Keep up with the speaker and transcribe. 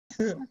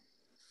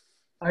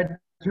I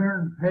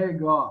turned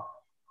Peg off.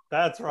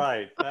 That's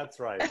right. That's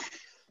right.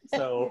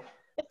 So,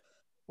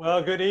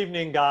 well, good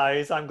evening,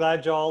 guys. I'm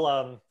glad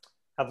y'all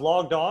have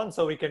logged on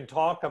so we can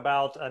talk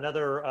about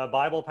another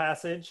Bible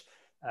passage.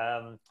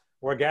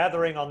 We're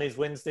gathering on these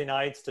Wednesday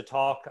nights to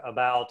talk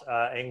about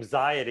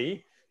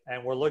anxiety,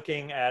 and we're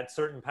looking at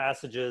certain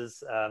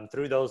passages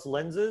through those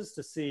lenses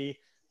to see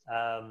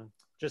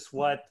just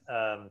what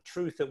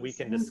truth that we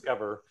can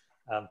discover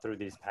through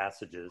these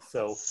passages.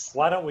 So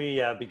why don't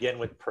we begin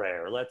with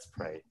prayer? Let's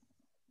pray.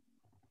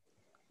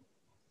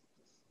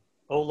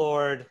 O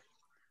Lord,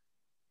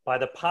 by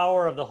the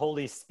power of the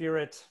Holy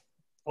Spirit,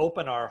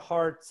 open our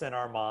hearts and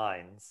our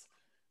minds,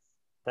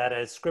 that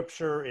as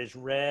Scripture is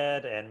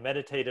read and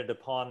meditated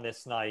upon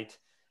this night,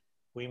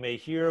 we may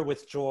hear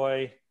with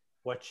joy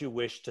what you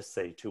wish to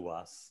say to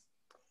us.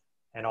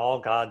 And all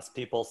God's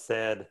people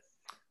said,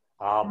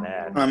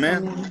 Amen.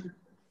 Amen.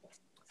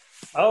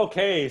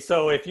 Okay,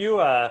 so if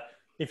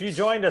you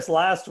joined us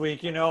last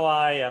week, you know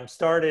I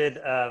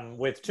started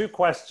with two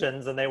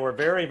questions, and they were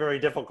very, very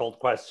difficult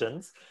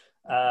questions.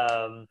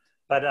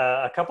 But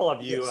a couple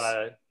of you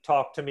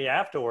talked to me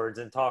afterwards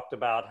and talked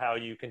about how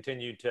you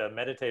continued to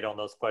meditate on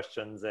those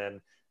questions,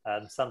 and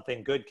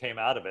something good came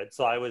out of it.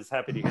 So I was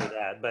happy to hear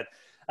that. But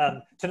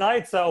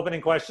tonight's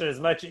opening question is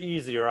much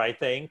easier, I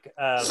think.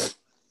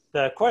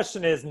 The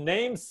question is,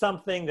 name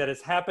something that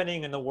is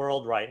happening in the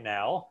world right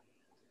now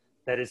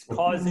that is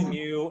causing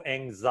you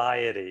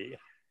anxiety.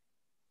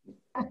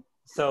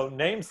 So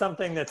name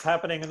something that's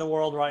happening in the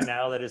world right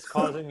now that is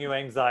causing you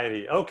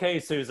anxiety. Okay,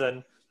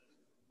 Susan.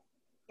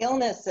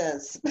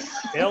 Illnesses.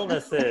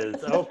 Illnesses.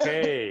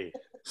 Okay.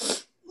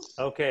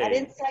 Okay. I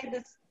didn't say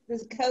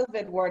this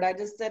COVID word. I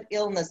just said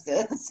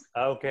illnesses.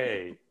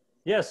 Okay.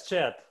 Yes,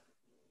 Chet.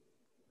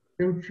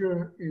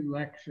 Future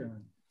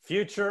elections.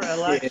 Future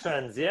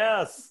elections.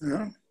 Yes.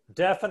 Yeah.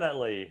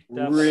 Definitely.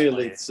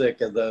 Really sick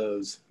of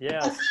those.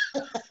 Yes.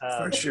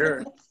 For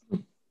sure.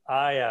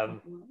 I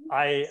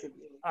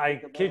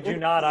kid you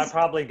not, I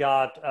probably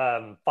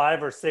got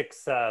 5 or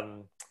 6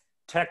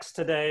 texts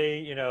today,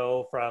 you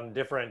know, from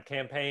different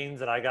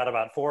campaigns, and I got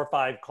about 4 or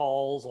 5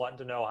 calls wanting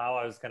to know how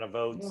I was going to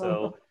vote.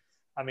 So,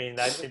 I mean,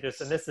 and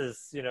this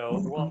is, you know,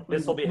 well,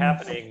 this will be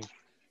happening,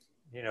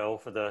 you know,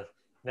 for the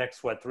next,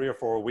 3 or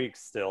 4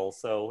 weeks still.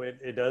 So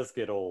it does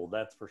get old,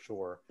 that's for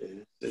sure.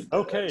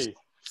 Okay.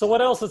 So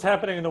what else is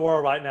happening in the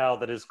world right now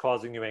that is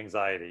causing you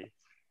anxiety?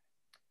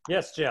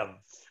 Yes, Jim.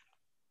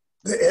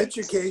 The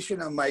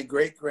education of my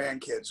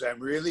great-grandkids.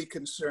 I'm really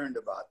concerned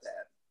about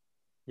that.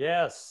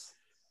 Yes.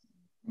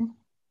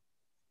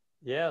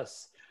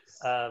 Yes.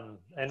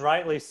 And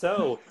rightly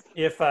so.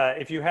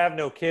 If you have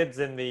no kids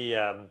in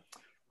the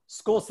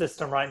school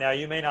system right now,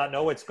 you may not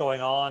know what's going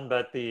on,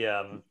 but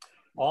the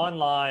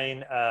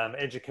online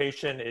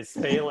education is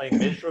failing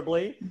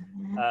miserably.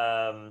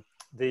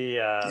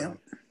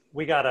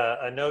 We got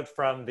a note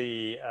from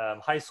the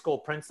high school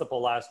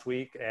principal last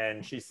week,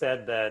 and she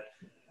said that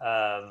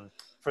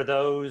for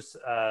those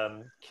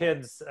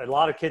kids, a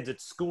lot of kids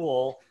at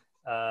school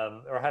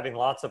are having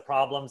lots of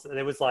problems.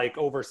 It was like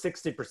over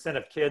 60%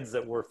 of kids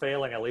that were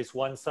failing at least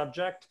one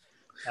subject.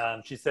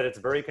 She said it's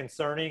very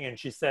concerning, and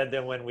she said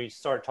that when we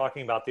start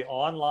talking about the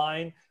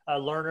online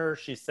learners,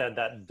 she said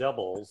that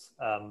doubles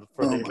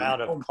for the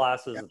amount of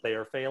classes that they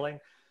are failing.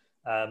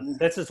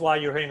 This is why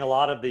you're hearing a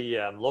lot of the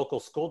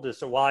local school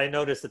district. Well, I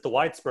noticed at the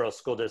Whitesboro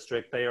School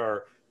District, they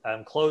are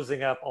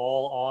closing up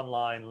all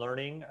online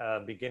learning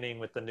beginning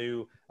with the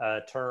new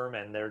term,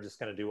 and they're just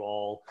going to do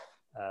all.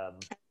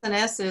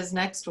 SNS is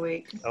next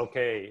week.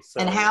 Okay. So.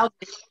 And how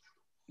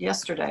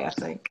yesterday, I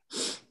think.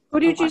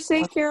 Who did you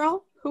say,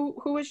 Carol?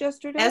 Who was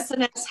yesterday?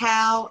 SNS,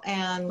 Howe,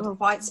 and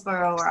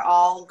Whitesboro are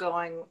all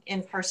going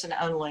in person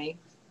only.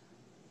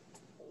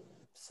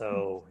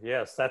 So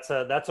yes, that's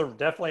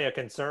definitely a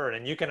concern,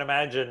 and you can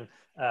imagine,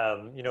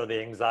 you know,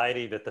 the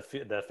anxiety that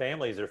the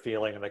families are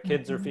feeling and the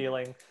kids are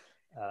feeling.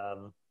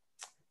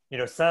 You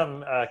know,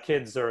 some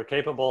kids are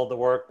capable of the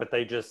work, but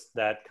they just,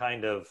 that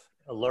kind of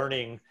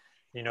learning,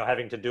 you know,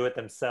 having to do it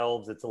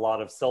themselves. It's a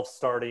lot of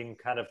self-starting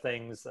kind of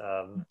things.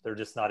 They're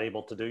just not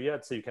able to do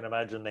yet. So you can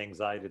imagine the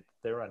anxiety that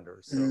they're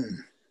under. So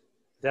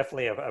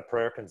definitely a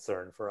prayer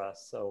concern for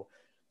us. So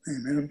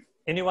Amen.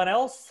 Anyone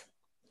else?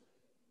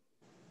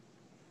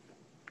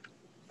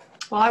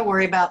 Well, I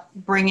worry about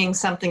bringing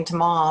something to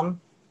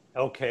Mom.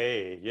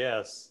 Okay,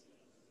 yes.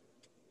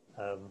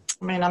 I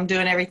mean, I'm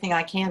doing everything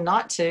I can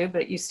not to,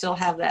 but you still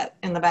have that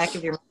in the back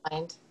of your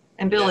mind.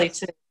 And Billy, yes.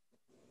 too.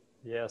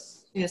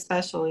 Yes. She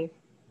especially.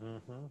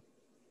 Mm-hmm.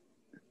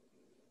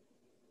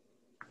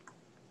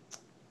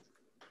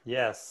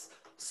 Yes.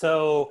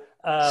 So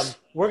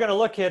we're going to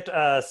look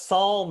at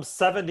Psalm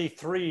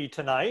 73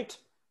 tonight.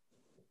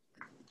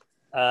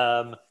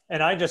 And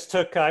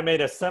I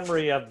made a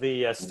summary of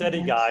the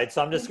study guide,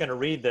 so I'm just going to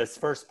read this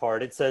first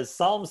part. It says,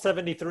 Psalm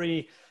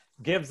 73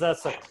 gives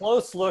us a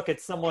close look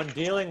at someone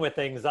dealing with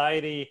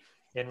anxiety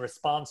in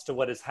response to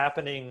what is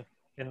happening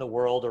in the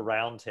world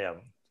around him.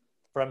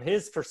 From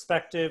his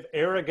perspective,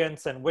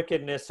 arrogance and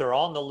wickedness are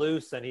on the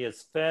loose, and he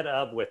is fed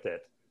up with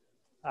it.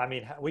 I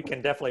mean, we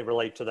can definitely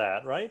relate to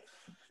that, right?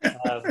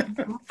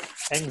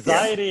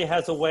 Anxiety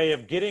has a way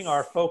of getting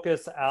our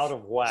focus out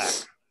of whack.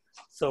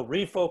 So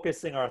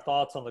refocusing our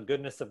thoughts on the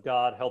goodness of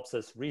God helps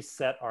us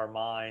reset our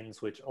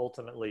minds, which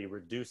ultimately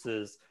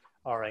reduces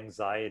our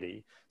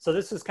anxiety. So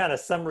this is kind of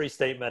summary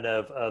statement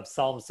of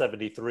Psalm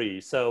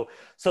 73. So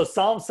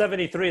Psalm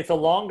 73, it's a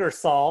longer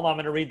psalm. I'm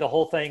going to read the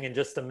whole thing in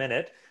just a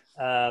minute.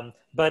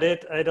 But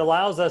it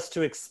allows us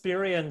to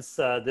experience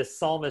this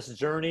psalmist's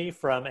journey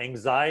from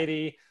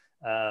anxiety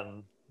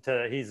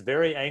to he's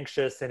very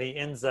anxious, and he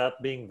ends up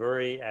being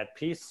very at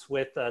peace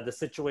with the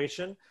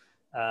situation.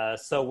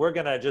 So we're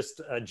going to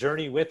just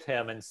journey with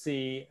him and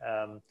see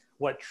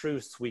what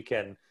truths we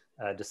can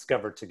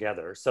discover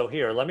together. So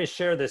here, let me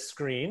share this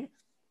screen.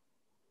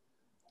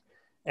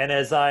 And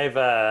as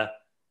I've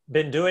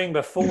been doing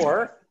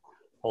before,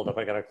 hold up,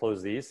 I got to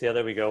close these. Yeah,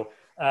 there we go.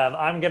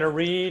 I'm going to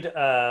read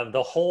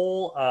the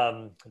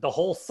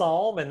whole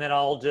psalm, and then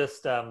I'll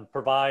just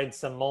provide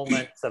some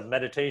moments of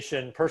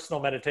meditation,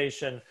 personal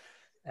meditation,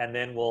 and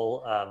then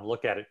we'll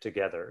look at it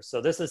together.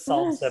 So this is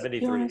Psalm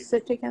 73. You want to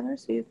sit together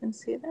so you can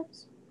see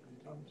this?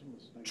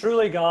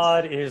 Truly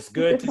God is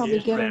good to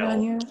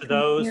Israel, to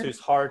those here. whose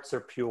hearts are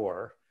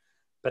pure.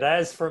 But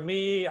as for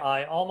me,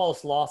 I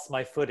almost lost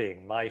my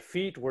footing. My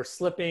feet were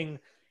slipping,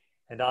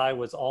 and I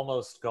was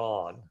almost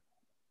gone.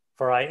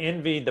 For I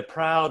envied the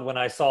proud when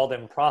I saw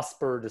them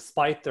prosper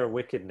despite their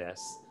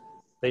wickedness.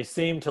 They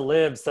seem to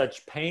live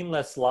such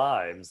painless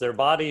lives. Their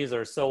bodies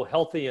are so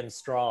healthy and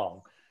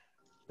strong.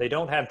 They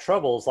don't have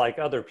troubles like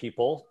other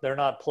people. They're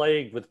not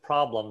plagued with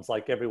problems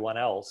like everyone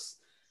else.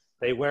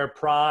 They wear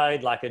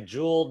pride like a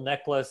jeweled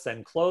necklace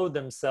and clothe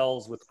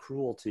themselves with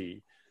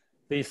cruelty.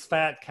 These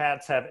fat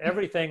cats have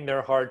everything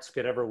their hearts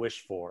could ever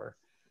wish for.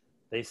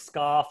 They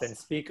scoff and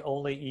speak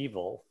only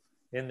evil.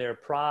 In their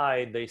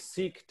pride, they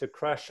seek to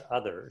crush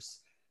others.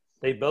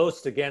 They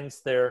boast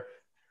against the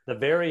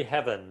very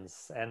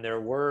heavens, and their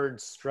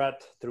words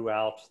strut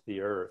throughout the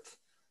earth.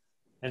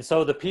 And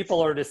so the people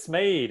are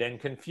dismayed and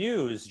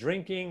confused,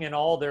 drinking in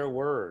all their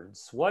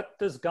words. What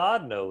does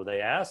God know,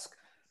 they ask?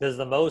 Does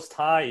the Most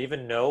High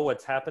even know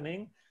what's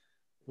happening?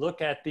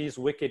 Look at these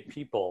wicked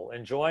people,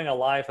 enjoying a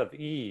life of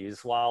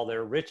ease while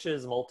their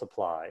riches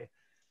multiply.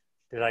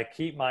 Did I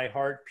keep my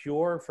heart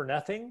pure for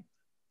nothing?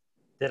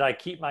 Did I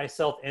keep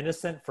myself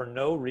innocent for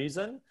no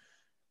reason?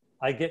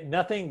 I get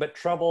nothing but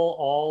trouble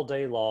all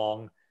day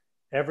long.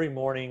 Every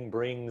morning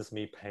brings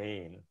me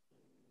pain.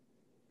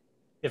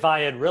 If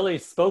I had really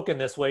spoken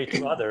this way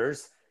to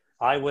others,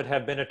 I would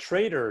have been a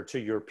traitor to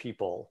your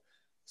people.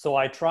 So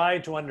I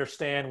tried to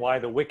understand why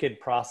the wicked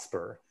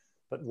prosper,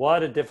 but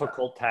what a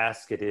difficult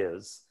task it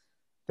is.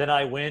 Then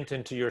I went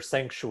into your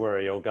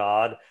sanctuary, O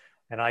God,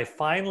 and I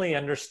finally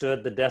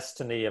understood the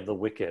destiny of the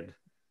wicked.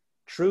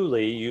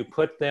 Truly, you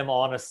put them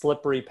on a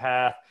slippery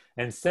path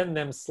and send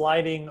them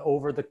sliding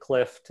over the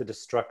cliff to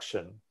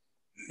destruction.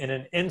 In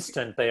an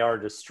instant, they are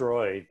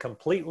destroyed,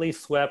 completely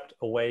swept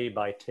away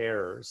by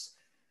terrors.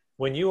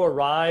 When you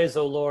arise,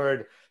 O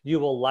Lord, you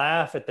will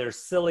laugh at their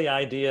silly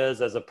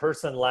ideas as a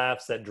person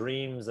laughs at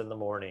dreams in the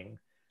morning.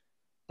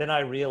 Then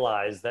I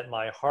realized that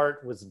my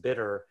heart was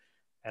bitter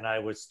and I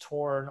was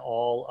torn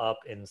all up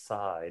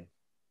inside.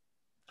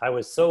 I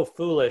was so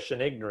foolish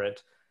and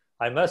ignorant.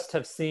 I must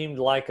have seemed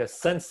like a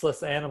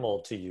senseless animal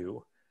to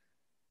you.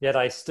 Yet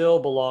I still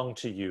belong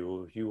to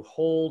you. You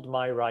hold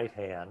my right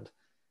hand.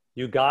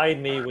 You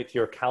guide me with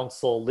your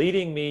counsel,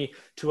 leading me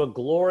to a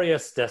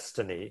glorious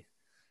destiny.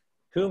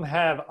 Whom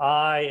have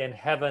I in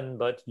heaven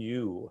but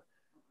you?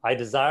 I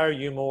desire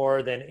you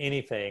more than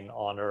anything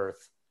on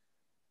earth.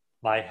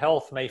 My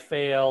health may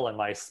fail and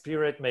my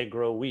spirit may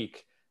grow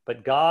weak,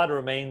 but God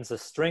remains the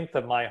strength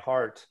of my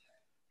heart.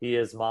 He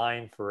is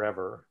mine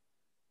forever.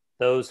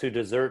 Those who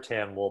desert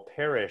him will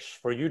perish,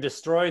 for you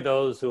destroy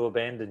those who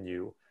abandon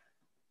you.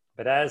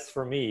 But as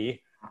for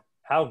me,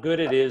 how good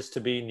it is to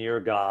be near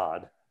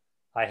God.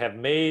 I have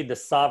made the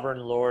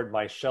sovereign Lord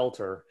my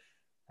shelter,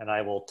 and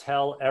I will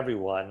tell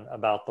everyone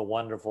about the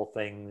wonderful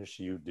things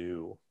you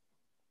do.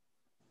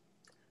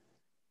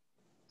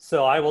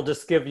 So I will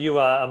just give you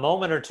a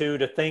moment or two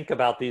to think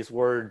about these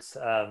words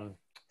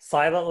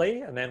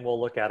silently, and then we'll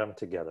look at them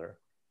together.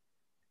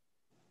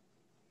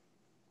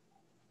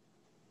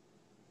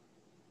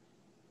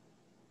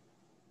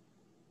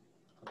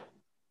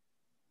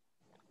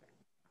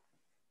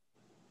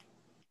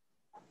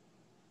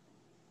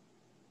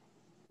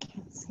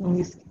 It's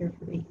always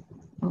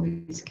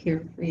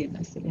carefree, and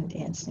I sit in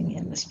dancing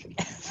industry.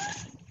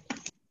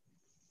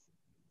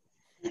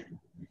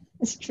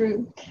 It's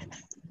true.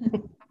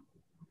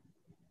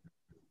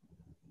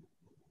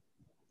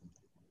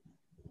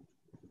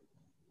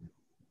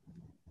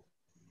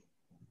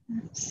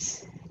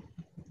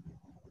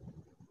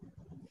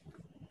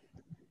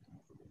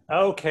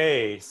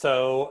 Okay,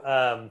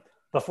 so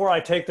before I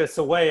take this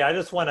away, I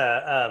just want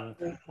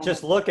to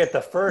just look at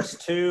the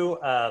first two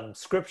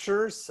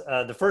scriptures,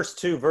 the first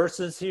two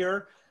verses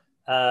here.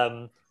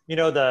 You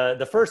know,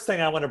 the first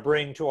thing I want to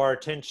bring to our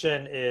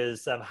attention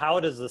is how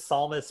does the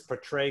psalmist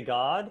portray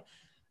God?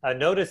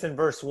 Notice in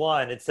verse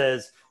 1, it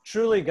says,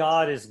 Truly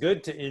God is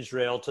good to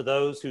Israel, to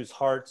those whose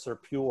hearts are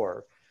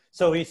pure.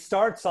 So he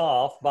starts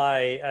off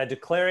by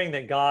declaring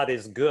that God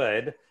is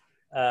good.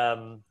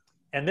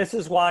 And this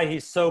is why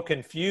he's so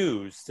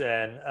confused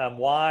and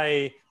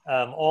why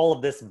all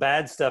of this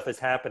bad stuff is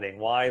happening,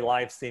 why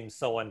life seems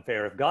so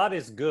unfair. If God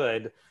is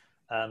good,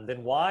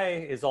 then why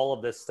is all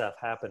of this stuff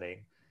happening?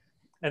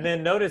 And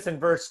then notice in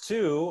verse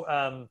 2,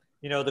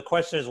 the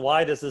question is,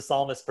 why does the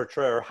psalmist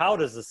portray, or how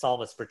does the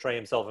psalmist portray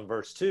himself in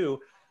verse 2?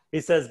 He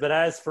says, but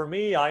as for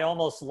me, I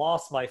almost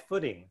lost my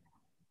footing.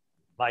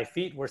 My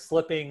feet were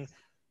slipping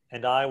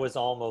and I was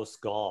almost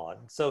gone.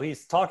 So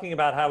he's talking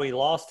about how he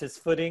lost his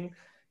footing.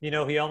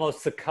 He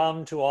almost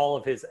succumbed to all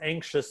of his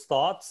anxious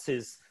thoughts,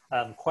 his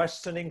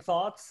questioning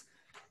thoughts.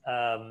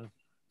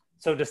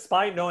 So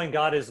despite knowing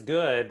God is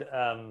good,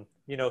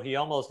 he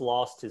almost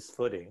lost his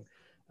footing.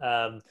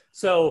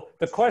 So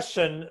the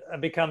question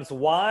becomes,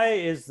 why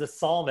is the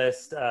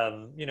psalmist,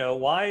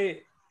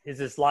 why is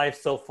his life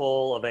so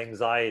full of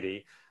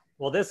anxiety?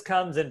 Well, this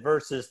comes in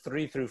verses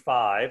 3 through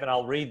 5, and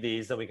I'll read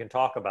these and we can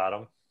talk about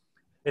them.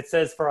 It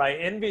says, for I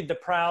envied the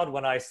proud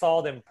when I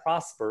saw them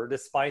prosper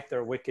despite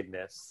their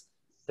wickedness.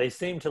 They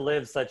seem to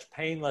live such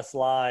painless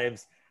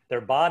lives. Their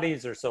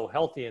bodies are so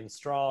healthy and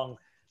strong.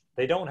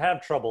 They don't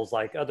have troubles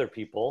like other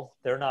people.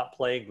 They're not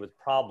plagued with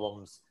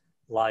problems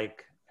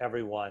like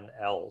everyone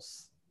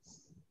else.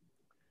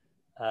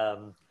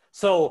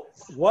 So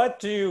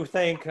what do you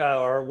think,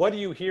 or what do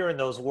you hear in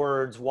those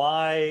words,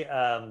 why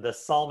the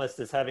psalmist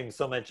is having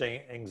so much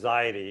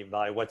anxiety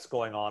by what's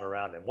going on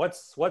around him?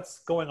 What's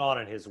going on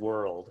in his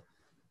world?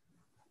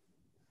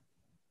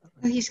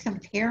 Well, he's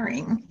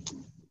comparing.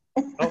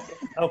 Oh,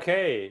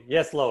 okay.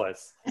 Yes,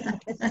 Lois.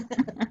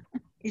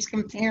 He's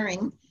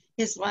comparing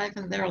his life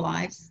and their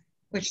lives,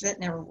 which that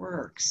never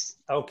works.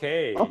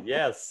 Okay.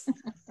 Yes.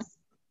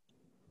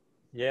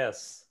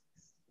 Yes.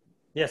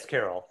 Yes,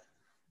 Carol.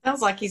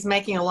 Sounds like he's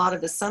making a lot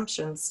of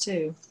assumptions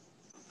too.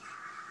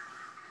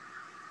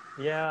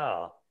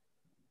 Yeah.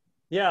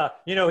 Yeah.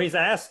 He's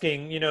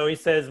asking, he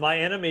says, my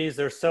enemies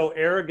are so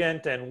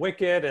arrogant and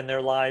wicked and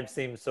their lives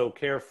seem so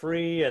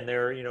carefree and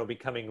they're,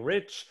 becoming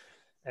rich.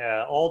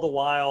 All the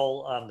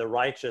while, the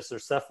righteous are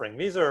suffering.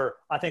 These are,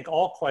 I think,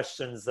 all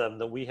questions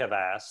that we have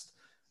asked.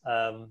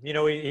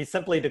 He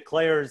simply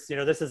declares,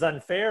 this is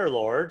unfair,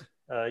 Lord.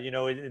 That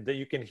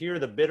you can hear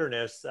the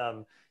bitterness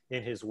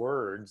in his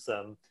words.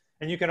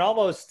 And you can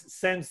almost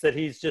sense that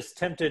he's just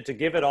tempted to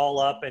give it all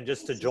up and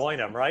just to join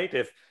him, right?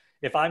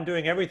 If I'm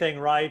doing everything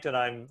right and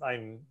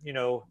I'm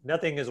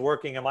nothing is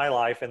working in my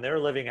life and they're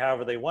living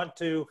however they want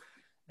to,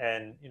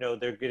 and,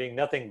 they're getting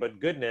nothing but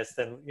goodness,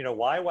 then,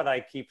 why would I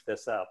keep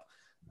this up?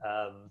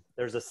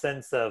 There's a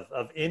sense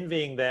of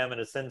envying them and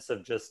a sense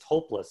of just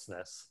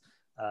hopelessness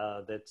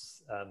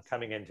that's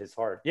coming into his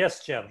heart.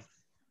 Yes, Jim.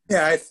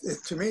 Yeah,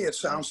 to me, it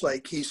sounds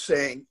like he's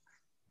saying,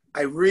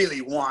 I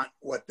really want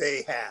what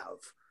they have.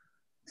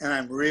 And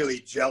I'm really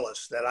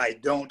jealous that I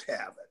don't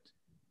have it.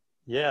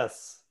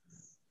 Yes.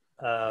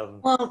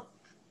 Well,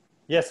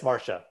 yes,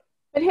 Marcia.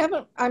 but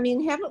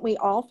haven't we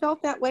all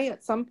felt that way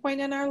at some point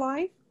in our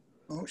life?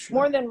 Oh, sure.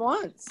 More than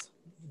once.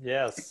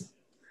 Yes.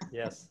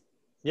 Yes.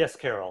 Yes,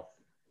 Carol.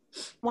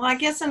 Well, I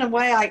guess in a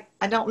way,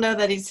 I don't know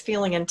that he's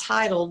feeling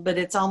entitled, but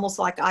it's almost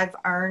like I've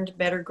earned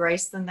better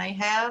grace than they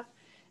have.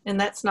 And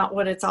that's not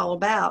what it's all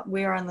about.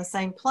 We are on the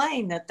same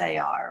plane that they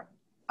are.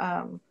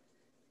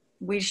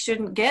 We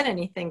shouldn't get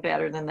anything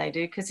better than they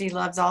do because he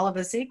loves all of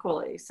us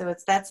equally. So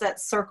that's that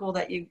circle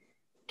that you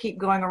keep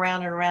going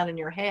around and around in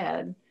your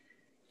head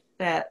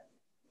that,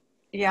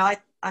 yeah,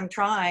 I'm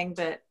trying,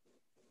 but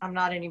I'm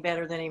not any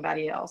better than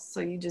anybody else.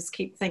 So you just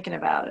keep thinking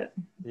about it.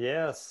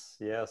 Yes,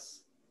 yes.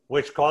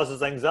 Which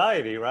causes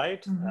anxiety,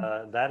 right?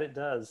 Mm-hmm. That it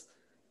does.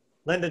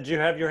 Linda, did you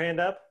have your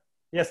hand up?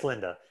 Yes,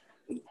 Linda.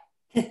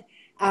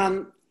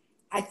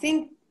 I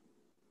think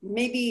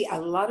maybe a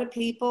lot of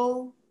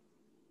people,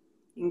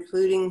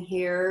 including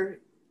here,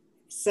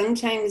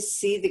 sometimes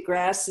see the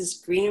grass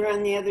is greener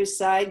on the other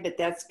side, but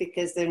that's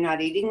because they're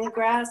not eating the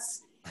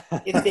grass.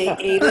 If they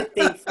ate it,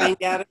 they'd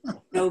find out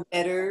no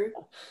better.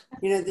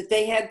 That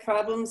they had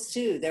problems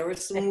too. There were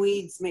some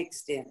weeds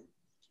mixed in.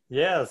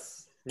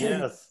 Yes,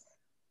 yes.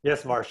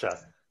 Yes, Marcia.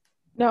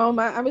 No,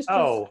 I was just...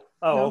 Oh,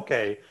 no.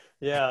 Okay.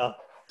 Yeah.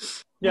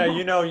 Yeah,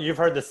 you've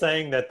heard the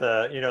saying that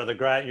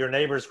your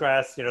neighbor's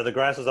grass, the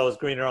grass is always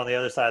greener on the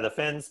other side of the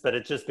fence, but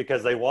it's just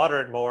because they water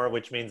it more,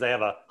 which means they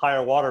have a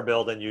higher water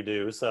bill than you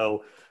do.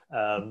 So,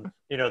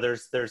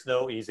 there's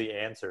no easy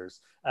answers.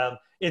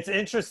 It's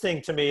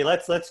interesting to me.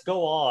 Let's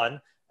go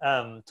on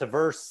to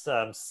verse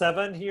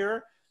 7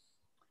 here.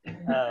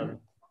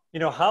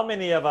 How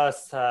many of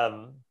us,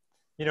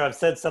 have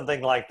said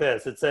something like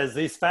this? It says,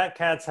 these fat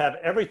cats have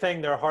everything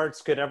their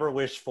hearts could ever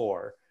wish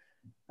for.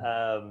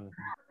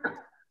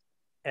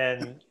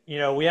 And,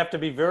 we have to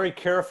be very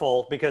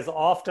careful because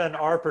often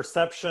our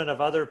perception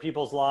of other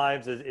people's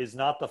lives is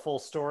not the full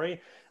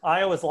story.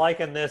 I always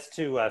liken this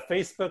to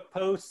Facebook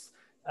posts.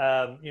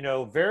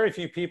 Very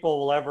few people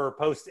will ever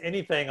post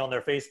anything on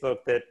their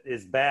Facebook that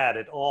is bad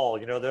at all.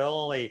 They'll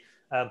only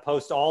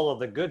post all of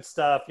the good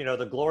stuff,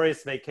 the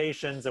glorious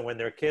vacations, and when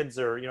their kids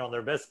are, on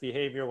their best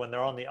behavior, when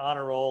they're on the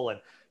honor roll, and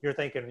you're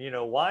thinking,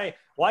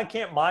 why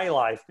can't my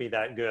life be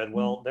that good?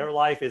 Well, their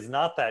life is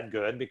not that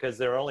good because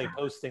they're only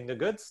posting the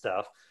good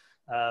stuff.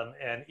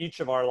 And each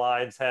of our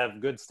lives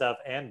have good stuff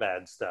and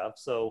bad stuff.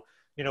 So,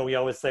 we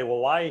always say, well,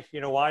 why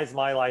is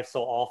my life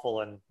so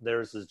awful and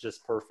theirs is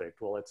just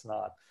perfect? Well, it's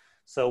not.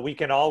 So we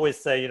can always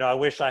say, I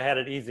wish I had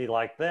it easy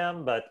like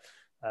them, but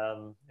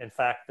in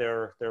fact,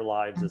 their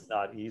lives is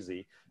not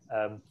easy.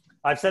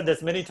 I've said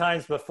this many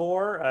times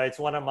before. It's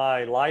one of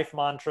my life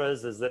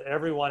mantras is that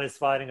everyone is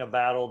fighting a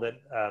battle that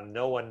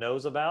no one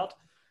knows about.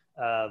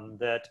 I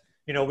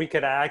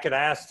could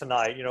ask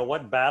tonight,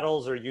 what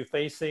battles are you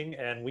facing?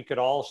 And we could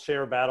all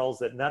share battles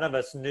that none of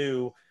us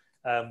knew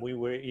we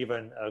were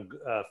even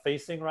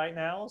facing right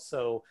now.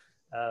 So,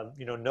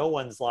 no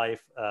one's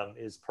life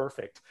is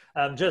perfect.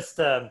 Just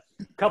a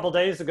couple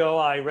days ago,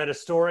 I read a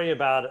story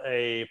about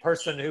a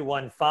person who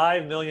won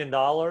 $5 million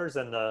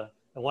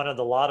in one of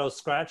the lotto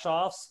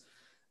scratch-offs.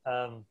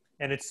 And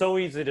it's so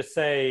easy to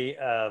say,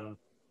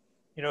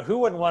 who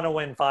wouldn't want to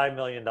win $5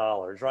 million,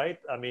 right?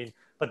 I mean,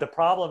 but the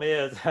problem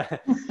is,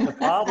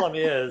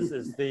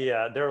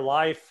 their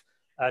life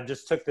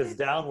just took this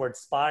downward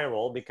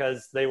spiral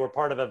because they were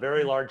part of a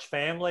very large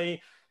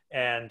family,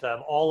 and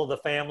all of the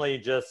family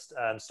just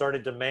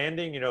started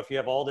demanding, if you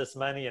have all this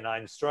money and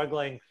I'm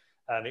struggling,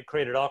 it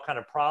created all kind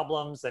of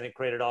problems, and it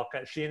created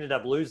she ended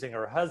up losing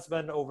her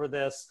husband over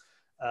this.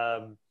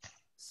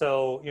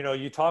 So,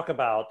 you talk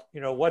about,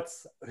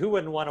 who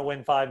wouldn't want to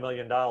win $5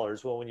 million?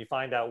 Well, when you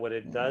find out what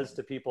it does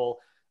to people,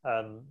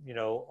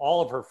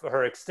 all of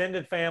her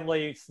extended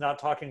family, it's not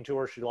talking to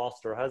her. She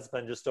lost her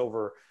husband just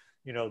over,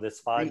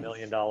 this $5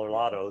 million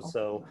lotto.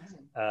 So,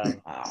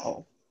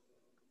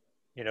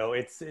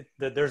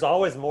 there's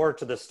always more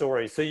to the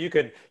story. So you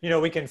could,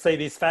 we can say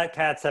these fat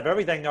cats have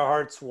everything their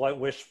hearts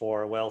wish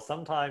for. Well,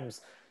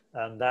 sometimes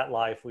that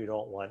life we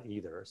don't want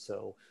either.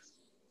 So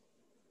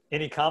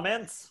any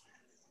comments?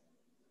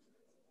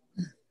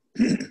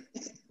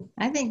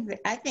 I think,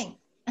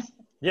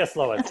 Yes,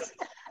 Lois.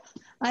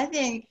 I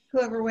think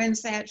whoever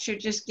wins that should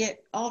just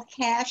get all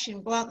cash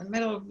and go out in the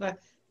middle of a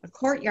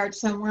courtyard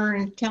somewhere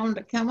and tell them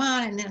to come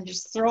on, and then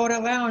just throw it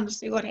around and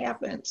see what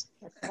happens.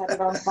 Set it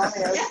on fire.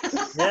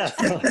 Yes.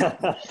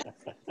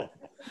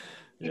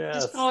 Yes.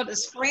 Just call it a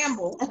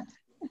scramble.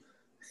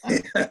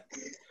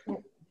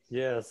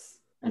 Yes.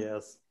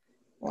 Yes.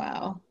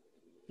 Wow.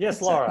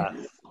 Yes, Laura.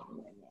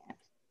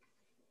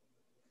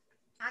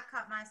 I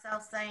caught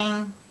myself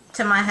saying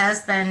to my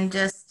husband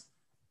just,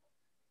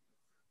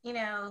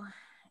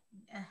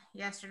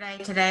 yesterday,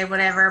 today,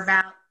 whatever,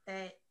 about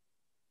that,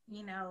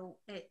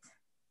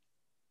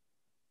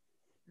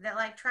 that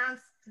like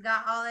Trump's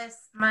got all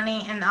this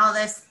money and all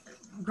this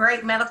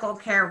great medical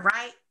care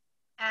right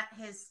at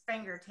his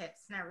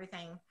fingertips and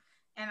everything.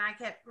 And I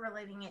kept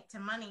relating it to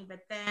money.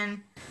 But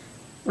then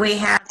we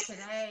have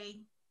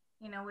today,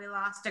 we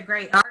lost a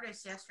great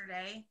artist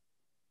yesterday.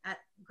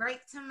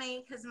 Great to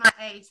me because my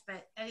age,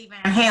 but Eddie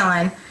Van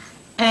Halen.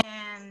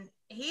 And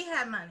he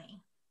had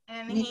money.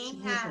 And he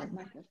had,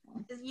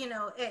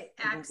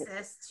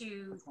 access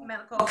to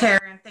medical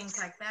care and things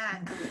like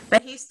that.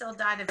 But he still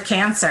died of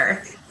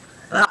cancer.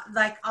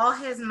 Like all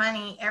his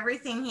money,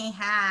 everything he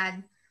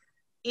had,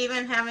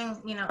 even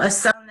having, a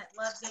son that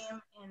loved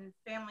him and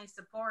family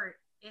support,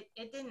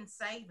 it didn't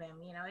save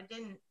him. It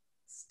didn't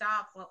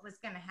stop what was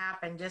going to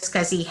happen just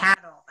because he had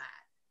all that.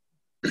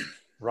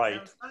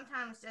 Right. So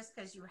sometimes just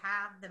because you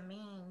have the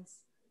means,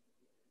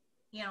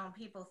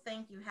 people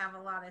think you have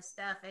a lot of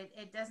stuff.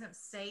 It doesn't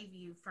save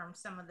you from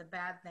some of the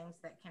bad things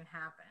that can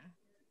happen.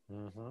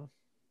 Mm-hmm.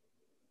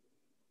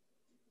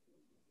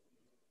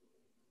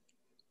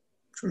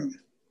 True.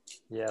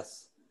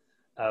 Yes.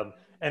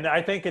 And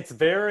I think it's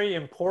very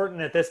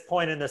important at this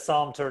point in the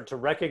Psalm to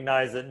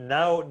recognize that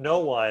no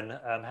one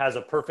has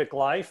a perfect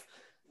life,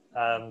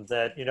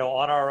 that,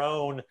 on our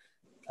own,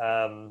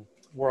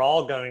 we're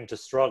all going to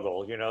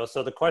struggle,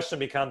 so the question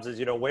becomes is,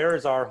 where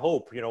is our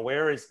hope?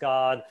 Where is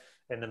God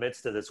in the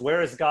midst of this?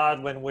 Where is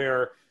God when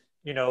we're,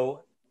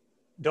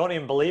 don't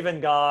even believe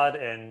in God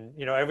and,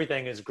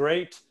 everything is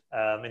great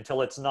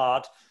until it's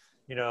not,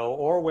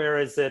 or where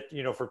is it,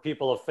 for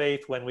people of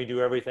faith when we do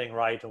everything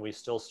right and we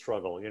still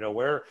struggle,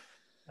 where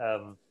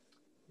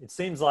it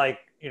seems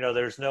like,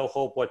 there's no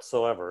hope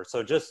whatsoever.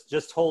 So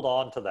just hold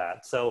on to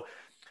that. So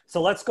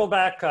let's go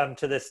back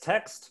to this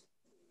text.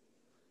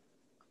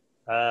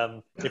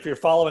 If you're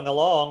following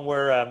along,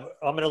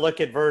 I'm going to look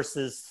at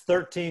verses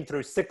 13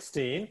 through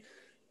 16.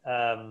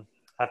 I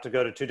have to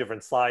go to two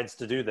different slides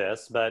to do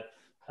this, but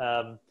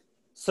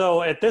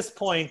so at this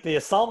point, the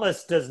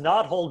psalmist does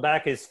not hold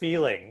back his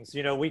feelings.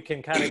 We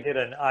can kind of get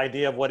an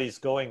idea of what he's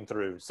going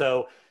through.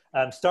 So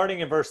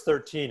starting in verse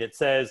 13, it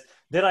says,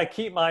 "Did I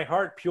keep my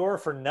heart pure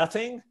for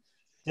nothing?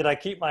 Did I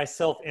keep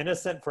myself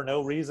innocent for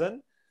no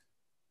reason?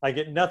 I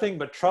get nothing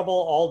but trouble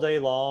all day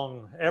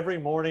long. Every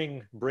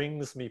morning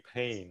brings me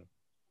pain.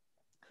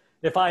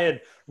 If I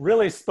had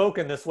really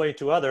spoken this way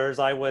to others,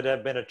 I would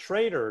have been a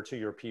traitor to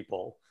your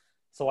people.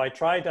 So I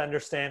tried to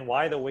understand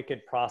why the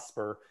wicked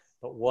prosper,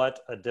 but what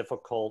a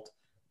difficult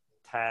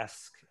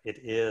task it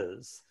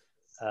is.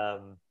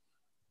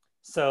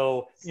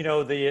 So, you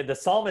know, the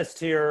psalmist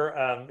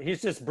here,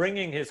 he's just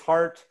bringing his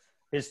heart,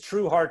 his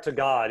true heart to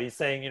God. He's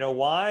saying, you know,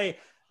 why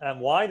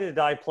did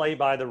I play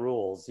by the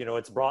rules? You know,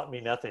 it's brought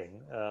me nothing.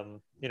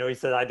 You know, he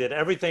said, I did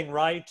everything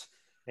right,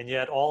 and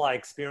yet all I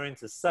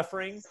experience is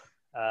suffering.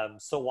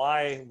 So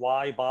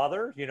why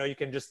bother? You know, you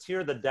can just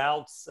hear the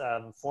doubts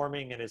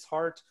forming in his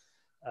heart.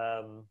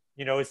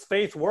 You know, is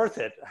faith worth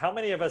it? How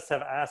many of us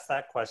have asked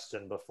that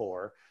question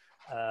before?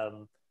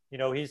 You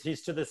know,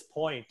 he's to this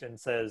point and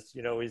says,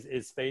 you know,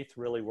 is faith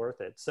really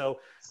worth it? So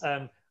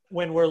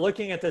when we're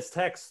looking at this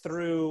text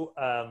through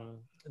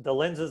the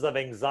lenses of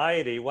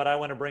anxiety, what I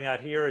want to bring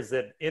out here is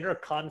that inner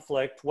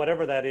conflict,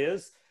 whatever that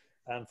is,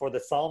 for the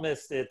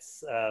psalmist,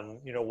 it's,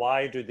 you know,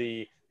 why do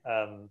the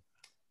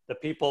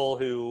people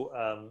who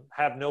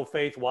have no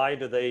faith, why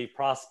do they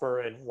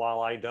prosper and while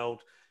I don't?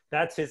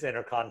 That's his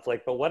inner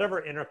conflict. But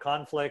whatever inner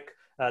conflict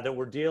that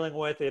we're dealing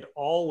with, it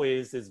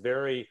always is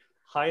very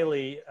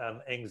highly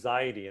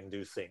anxiety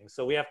inducing.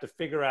 So we have to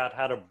figure out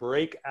how to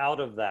break out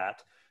of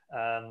that,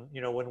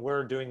 you know, when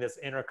we're doing this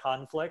inner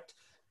conflict.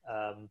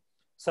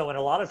 So in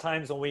a lot of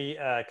times when we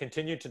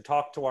continue to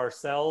talk to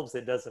ourselves,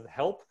 it doesn't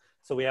help.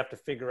 So we have to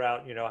figure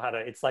out, you know, how to,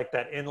 it's like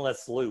that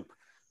endless loop,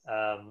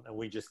 and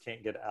we just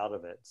can't get out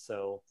of it.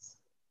 So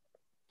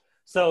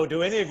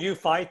do any of you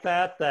fight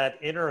that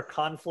inner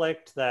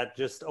conflict that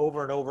just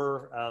over and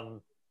over,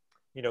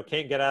 you know,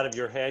 can't get out of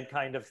your head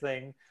kind of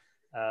thing?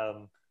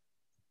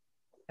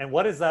 And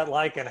what is that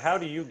like, and how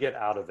do you get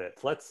out of it?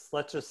 Let's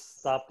just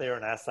stop there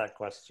and ask that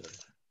question.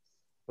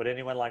 Would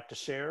anyone like to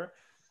share?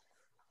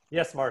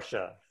 Yes,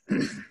 Marcia.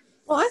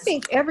 Well, I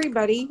think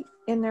everybody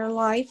in their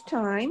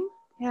lifetime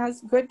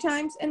has good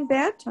times and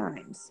bad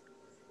times.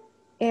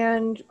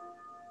 And,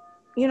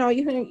 you know,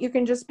 you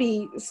can just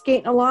be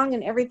skating along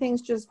and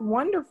everything's just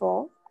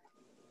wonderful.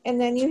 And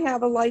then you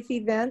have a life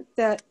event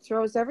that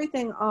throws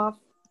everything off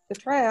the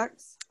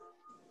tracks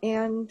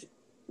and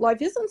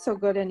life isn't so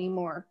good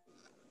anymore.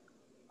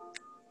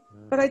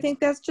 But I think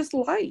that's just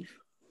life.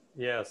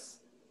 Yes.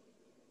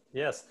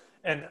 Yes.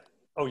 And,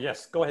 oh,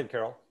 yes. Go ahead,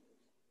 Carol.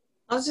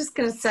 I was just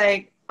going to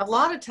say, a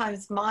lot of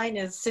times mine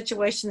is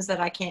situations that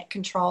I can't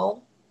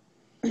control.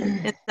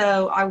 And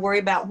so I worry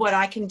about what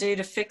I can do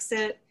to fix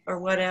it or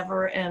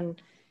whatever.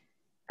 And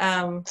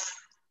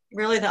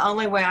really the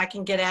only way I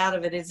can get out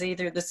of it is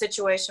either the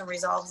situation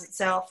resolves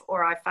itself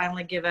or I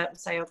finally give up and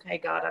say, okay,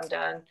 God, I'm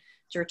done.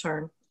 It's your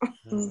turn.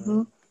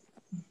 Mm-hmm.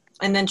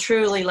 And then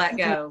truly let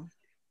go.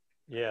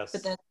 Yes.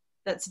 But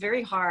that's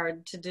very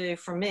hard to do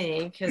for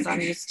me because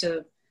I'm used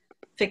to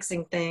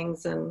fixing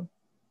things and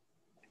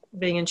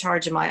being in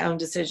charge of my own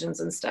decisions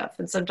and stuff.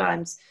 And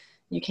sometimes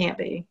you can't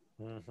be.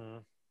 Mm-hmm.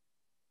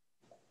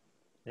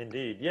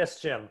 Indeed. Yes,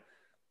 Jim.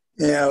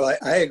 Yeah,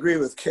 I agree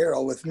with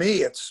Carol. With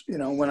me, it's, you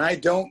know, when I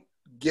don't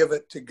give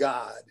it to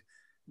God,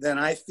 then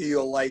I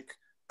feel like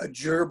a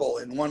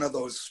gerbil in one of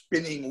those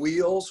spinning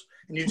wheels,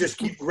 and you just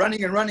keep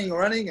running and running and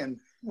running, and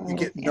you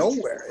get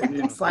nowhere. And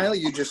then finally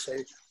you just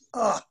say,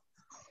 oh,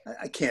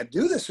 I can't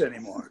do this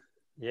anymore.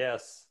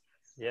 Yes.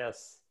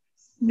 Yes.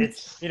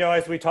 It's, you know,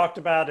 as we talked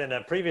about in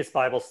a previous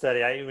Bible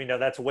study, we know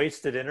that's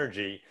wasted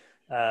energy.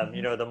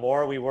 You know, the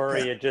more we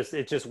worry, it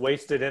just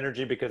wasted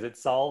energy because it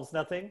solves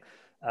nothing.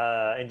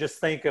 And just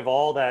think of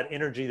all that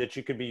energy that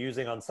you could be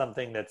using on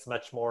something that's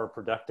much more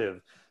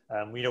productive.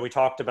 You know, we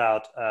talked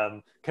about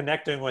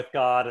connecting with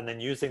God and then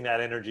using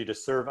that energy to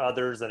serve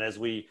others. And as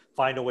we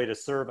find a way to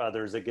serve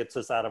others, it gets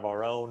us out of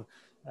our own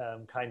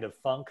kind of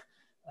funk.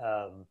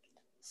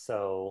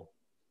 So,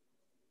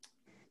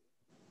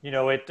 you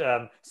know, it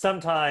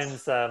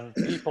sometimes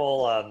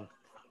people,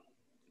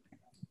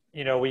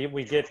 you know,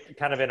 we get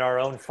kind of in our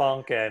own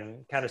funk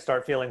and kind of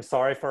start feeling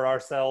sorry for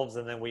ourselves.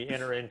 And then we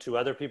enter into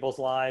other people's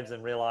lives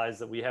and realize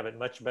that we have it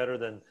much better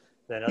than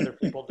other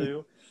people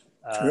do.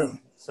 True.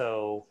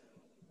 So,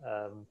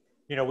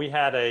 you know, we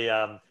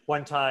had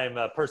one time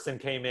a person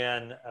came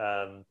in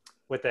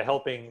with the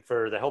Helping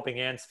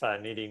Ants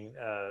Fund needing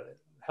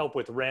help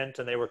with rent,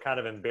 and they were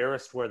kind of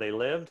embarrassed where they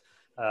lived.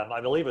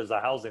 I believe it was a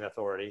housing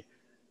authority.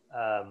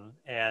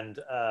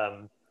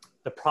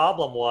 The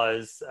problem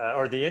was,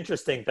 or the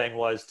interesting thing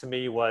was to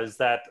me, was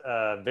that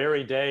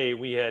very day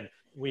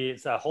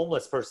a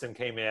homeless person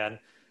came in,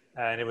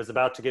 and it was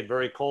about to get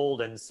very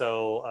cold. And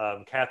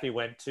so Kathy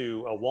went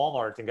to a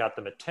Walmart and got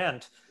them a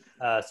tent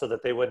so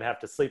that they wouldn't have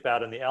to sleep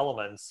out in the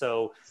elements.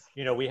 So,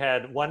 you know, we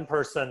had one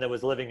person that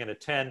was living in a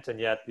tent, and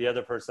yet the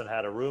other person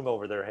had a room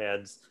over their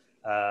heads,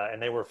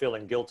 and they were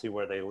feeling guilty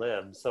where they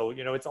lived. So,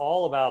 you know, it's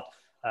all about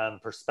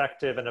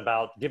perspective and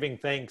about giving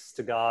thanks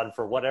to God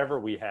for whatever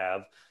we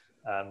have,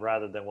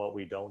 rather than what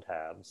we don't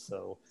have.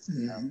 So,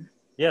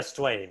 yes,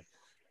 Dwayne.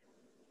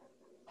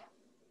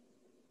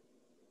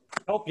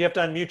 Oh, you have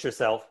to unmute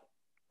yourself.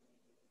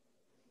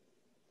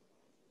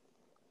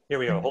 Here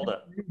we go. Hold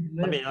up.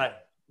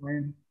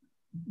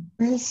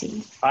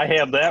 I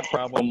have that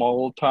problem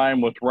all the time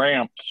with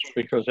ramps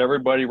because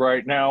everybody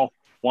right now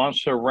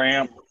wants a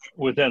ramp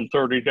within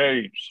 30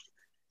 days.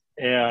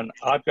 and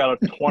I've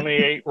got a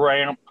 28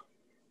 ramp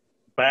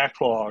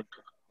backlog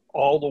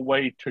all the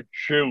way to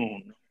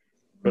June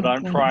that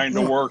I'm trying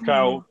to work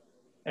out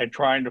and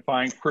trying to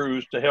find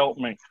crews to help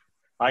me.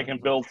 I can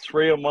build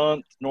 3 a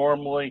month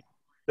normally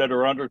that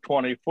are under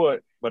 20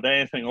 foot, but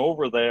anything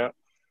over that,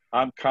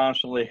 I'm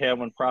constantly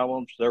having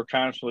problems. They're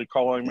constantly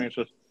calling me and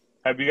says,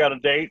 have you got a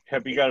date?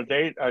 Have you got a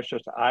date? I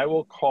says, I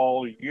will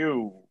call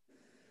you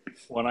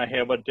when I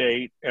have a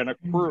date and a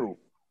crew.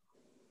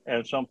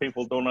 And some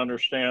people don't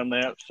understand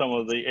that. Some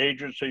of the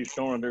agencies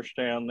don't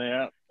understand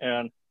that.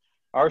 And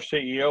our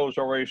CEO has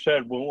already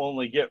said we'll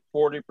only get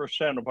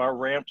 40% of our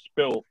ramps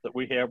built that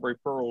we have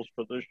referrals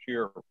for this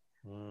year.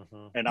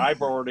 Mm-hmm. And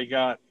I've already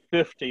got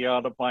 50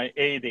 out of my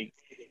 80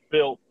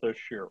 built this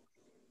year.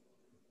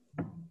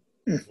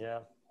 Yeah,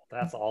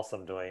 that's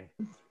awesome, Dwayne.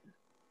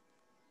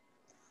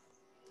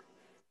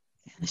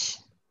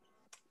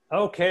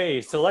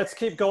 Okay, so let's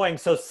keep going.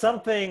 So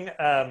something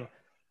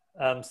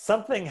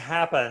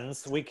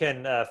happens. We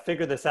can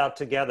figure this out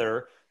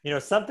together. You know,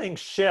 something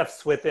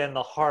shifts within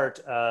the heart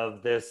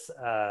of this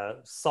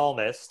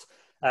psalmist.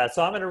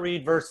 So I'm going to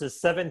read verses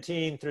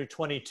 17 through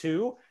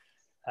 22,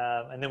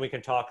 and then we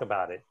can talk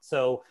about it.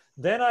 So,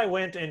 then I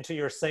went into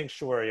your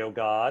sanctuary, O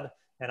God,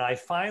 and I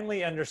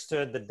finally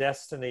understood the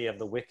destiny of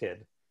the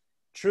wicked.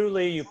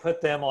 Truly, you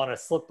put them on a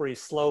slippery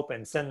slope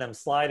and send them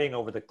sliding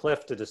over the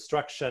cliff to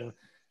destruction.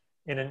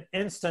 In an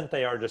instant,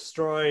 they are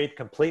destroyed,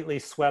 completely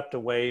swept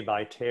away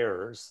by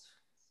terrors.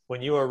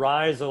 When you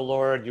arise, O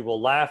Lord, you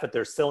will laugh at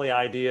their silly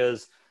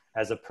ideas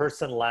as a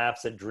person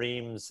laughs at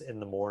dreams in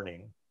the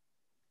morning.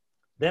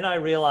 Then I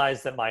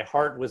realized that my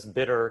heart was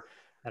bitter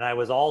and I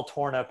was all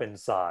torn up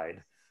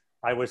inside.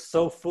 I was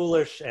so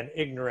foolish and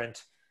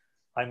ignorant.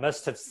 I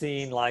must have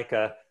seemed like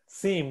a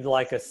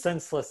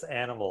senseless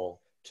animal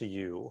to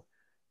you.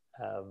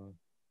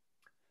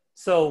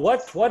 So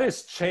what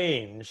has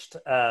changed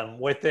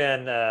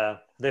within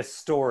this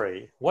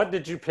story? What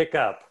did you pick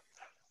up?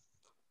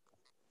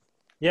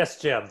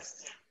 Yes, Jim.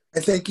 I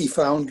think he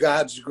found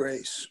God's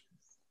grace.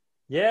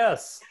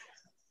 Yes.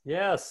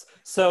 Yes.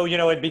 So, you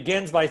know, it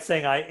begins by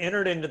saying, I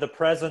entered into the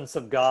presence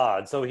of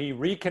God. So he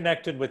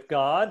reconnected with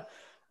God.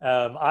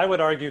 I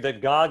would argue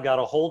that God got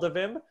a hold of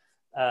him.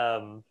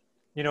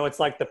 You know, it's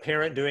like the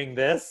parent doing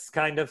this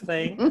kind of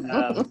thing.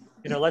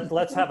 You know,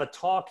 let's have a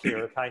talk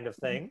here kind of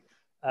thing.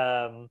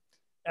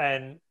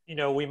 And, you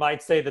know, we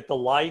might say that the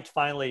light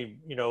finally,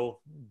 you know,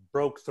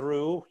 broke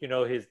through, you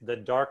know, the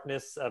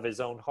darkness of his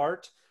own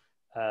heart.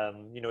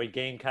 You know, he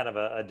gained kind of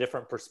a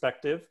different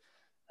perspective.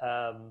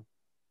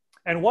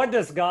 And what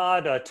does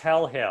God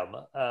tell him?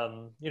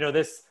 You know,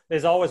 this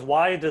is always,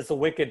 why does the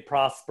wicked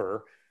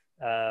prosper?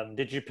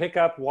 Did you pick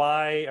up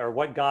why or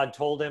what God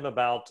told him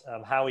about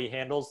how he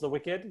handles the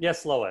wicked?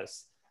 Yes,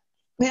 Lois.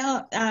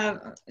 Well,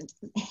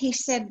 he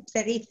said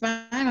that he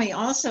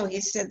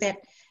said that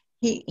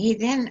he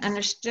then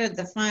understood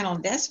the final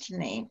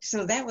destiny.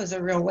 So that was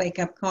a real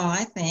wake-up call,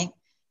 I think.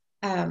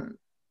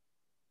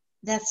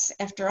 That's,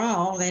 after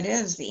all, that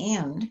is the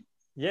end.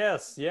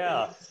 Yes,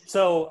 yeah.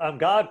 So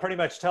God pretty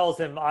much tells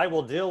him, I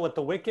will deal with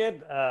the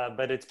wicked,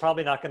 but it's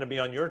probably not going to be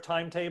on your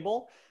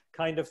timetable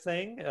kind of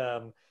thing.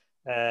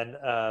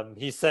 And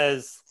he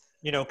says,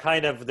 you know,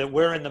 kind of that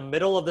we're in the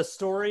middle of the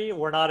story.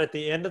 We're not at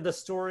the end of the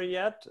story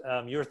yet.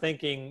 You're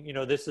thinking, you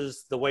know, this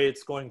is the way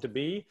it's going to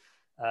be.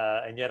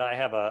 And yet I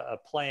have a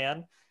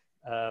plan.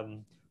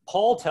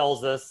 Paul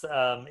tells us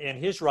in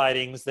his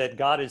writings that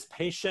God is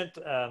patient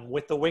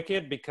with the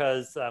wicked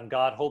because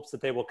God hopes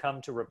that they will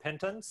come to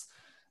repentance.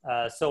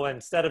 So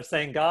instead of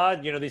saying,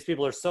 God, you know, these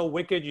people are so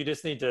wicked, you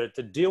just need to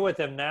deal with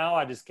them now.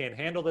 I just can't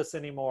handle this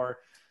anymore.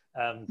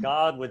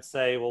 God would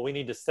say, well, we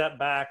need to step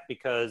back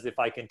because if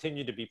I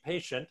continue to be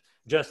patient,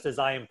 just as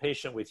I am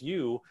patient with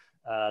you,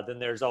 then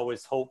there's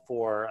always hope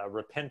for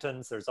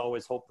repentance. There's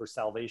always hope for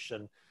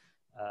salvation.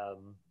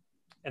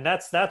 And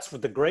that's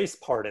the grace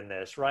part in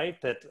this,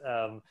 right?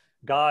 That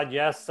God,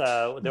 yes,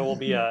 there will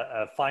be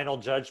a final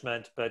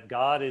judgment, but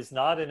God is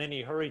not in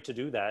any hurry to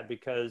do that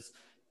because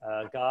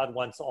God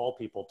wants all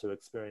people to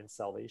experience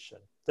salvation.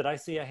 Did I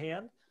see a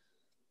hand?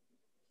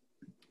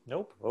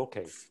 Nope.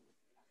 Okay.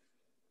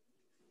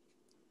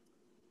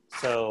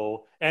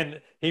 So,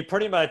 and he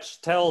pretty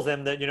much tells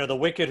them that, you know, the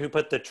wicked who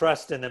put the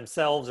trust in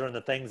themselves or in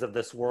the things of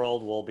this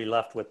world will be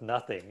left with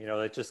nothing. You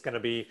know, it's just going to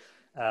be,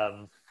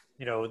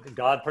 you know,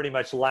 God pretty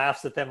much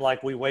laughs at them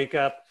like we wake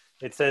up.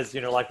 It says,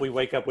 you know, like we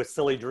wake up with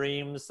silly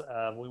dreams.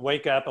 We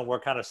wake up and we're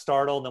kind of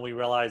startled and then we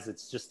realize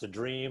it's just a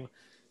dream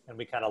and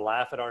we kind of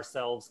laugh at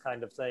ourselves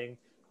kind of thing.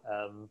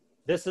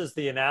 This is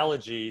the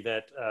analogy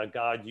that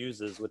God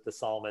uses with the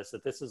psalmist,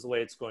 that this is the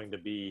way it's going to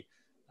be,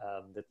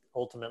 that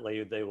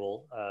ultimately they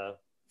will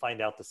find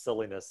out the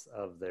silliness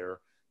of their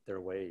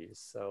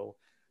ways. So,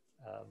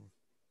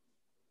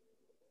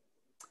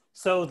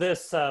 so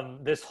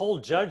this whole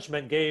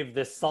judgment gave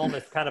this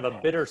psalmist kind of a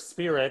bitter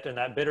spirit, and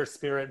that bitter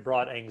spirit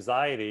brought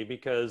anxiety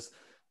because,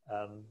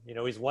 you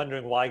know, he's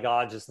wondering why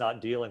God's just not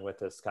dealing with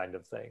this kind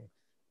of thing.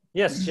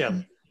 Yes,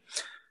 Jim.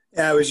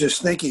 Yeah, I was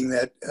just thinking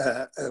that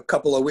a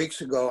couple of weeks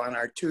ago on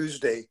our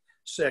Tuesday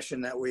session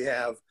that we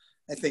have,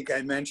 I think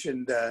I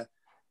mentioned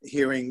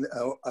hearing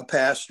a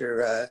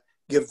pastor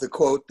give the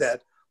quote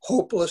that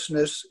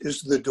hopelessness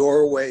is the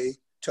doorway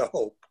to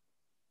hope.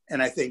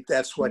 And I think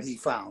that's what he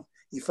found.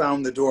 He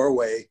found the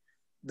doorway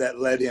that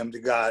led him to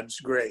God's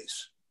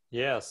grace.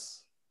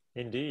 Yes,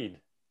 indeed.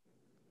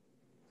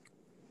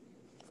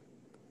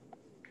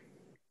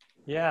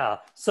 Yeah.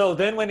 So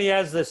then when he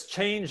has this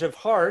change of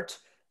heart,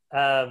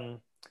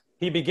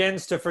 he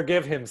begins to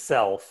forgive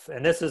himself.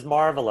 And this is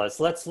marvelous.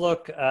 Let's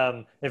look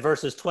at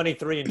verses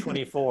 23 and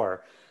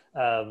 24.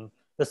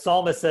 The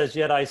psalmist says,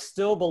 "Yet I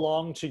still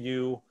belong to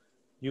you.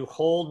 You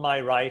hold my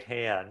right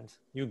hand.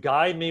 You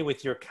guide me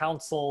with your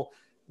counsel,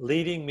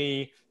 leading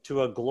me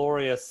to a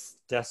glorious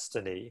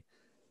destiny."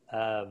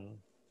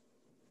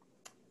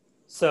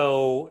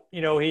 So,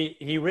 you know,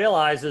 he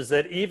realizes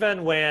that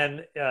even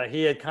when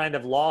he had kind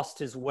of lost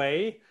his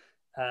way,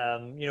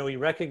 you know, he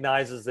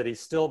recognizes that he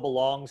still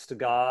belongs to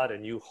God,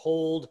 and you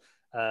hold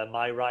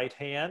my right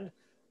hand.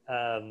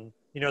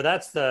 You know,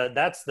 that's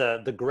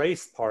the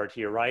grace part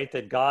here, right?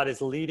 That God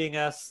is leading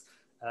us,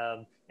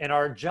 and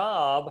our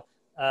job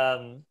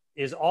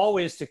is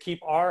always to keep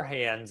our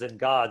hands in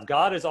God.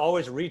 God is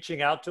always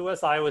reaching out to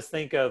us. I always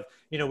think of,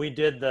 you know, we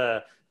did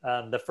the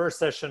first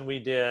session we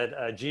did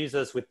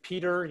Jesus with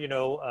Peter, you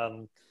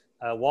know,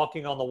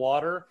 walking on the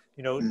water.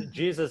 You know,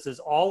 Jesus is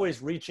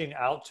always reaching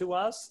out to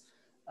us.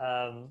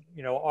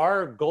 You know,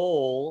 our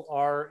goal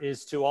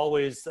is to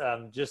always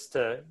just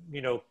to,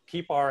 you know,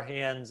 keep our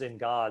hands in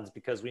God's,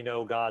 because we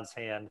know God's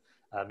hand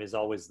is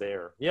always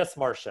there. Yes,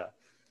 Marcia.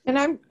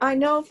 And I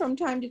know from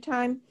time to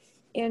time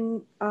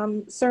in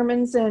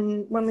sermons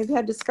and when we've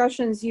had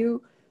discussions,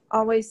 you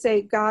always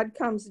say God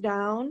comes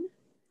down.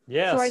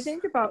 Yes. So I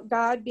think about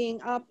God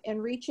being up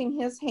and reaching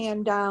his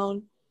hand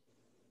down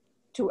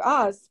to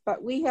us,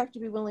 but we have to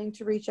be willing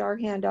to reach our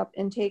hand up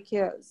and take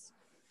his.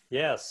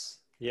 Yes,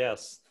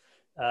 yes.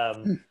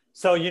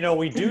 So, you know,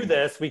 we do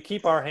this, we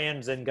keep our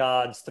hands in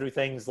God's through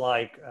things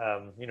like,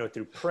 you know,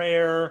 through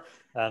prayer,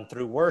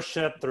 through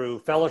worship, through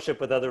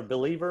fellowship with other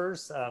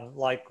believers,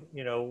 like,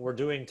 you know, we're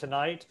doing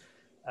tonight.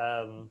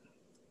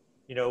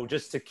 You know,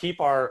 just to keep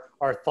our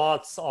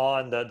thoughts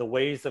on the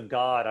ways of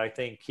God, I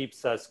think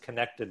keeps us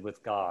connected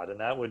with God. And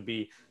that would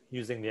be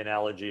using the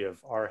analogy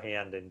of our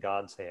hand in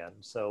God's hand.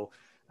 So,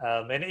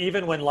 and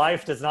even when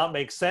life does not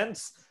make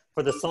sense,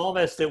 for the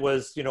psalmist, it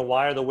was, you know,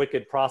 why are the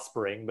wicked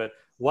prospering? But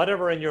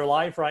whatever in your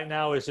life right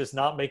now is just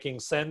not making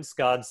sense,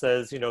 God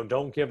says, you know,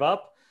 don't give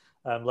up.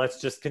 Let's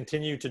just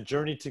continue to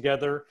journey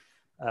together,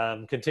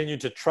 continue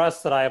to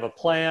trust that I have a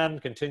plan,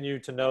 continue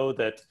to know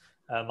that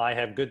I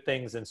have good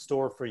things in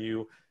store for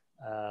you.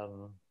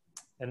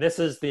 And this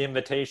is the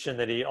invitation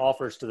that he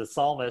offers to the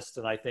psalmist,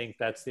 and I think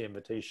that's the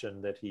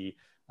invitation that he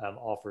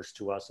offers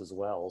to us as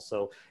well.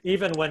 So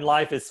even when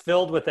life is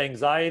filled with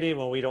anxiety,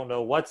 when we don't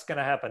know what's going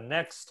to happen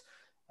next,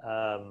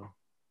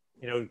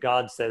 you know,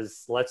 God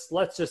says,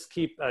 let's just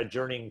keep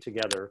journeying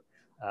together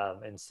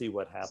and see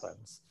what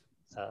happens.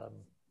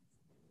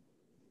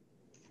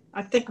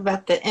 I think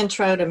about the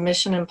intro to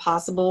Mission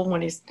Impossible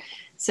when he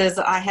says,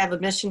 "I have a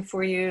mission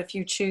for you if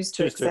you choose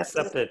to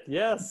accept it."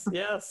 Yes,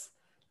 yes.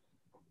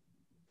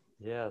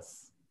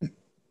 Yes.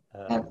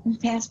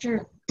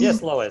 Pastor.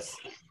 Yes, Lois.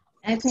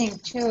 I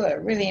think too, a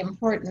really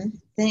important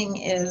thing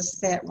is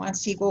that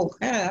once he woke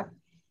up,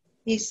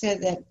 he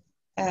said that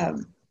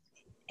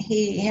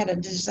he had a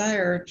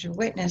desire to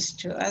witness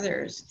to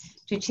others,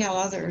 to tell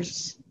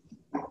others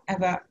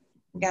about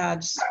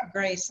God's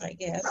grace, I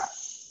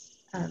guess.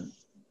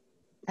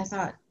 I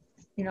thought,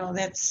 you know,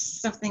 that's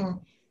something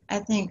I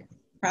think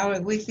probably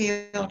we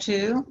feel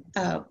too.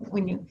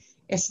 When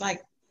it's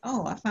like,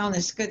 oh, I found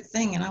this good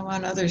thing and I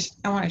want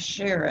to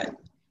share it.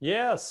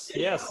 Yes,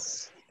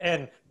 yes.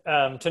 And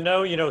to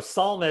know, you know,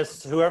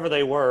 psalmists, whoever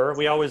they were,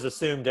 we always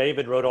assume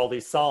David wrote all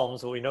these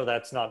psalms, but we know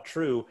that's not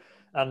true.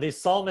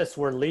 These psalmists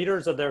were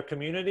leaders of their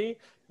community.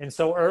 And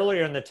so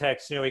earlier in the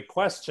text, you know, he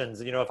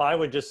questions, you know, if I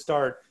would just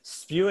start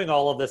spewing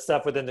all of this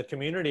stuff within the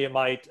community, it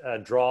might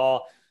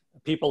draw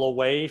people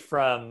away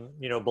from,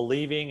 you know,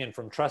 believing and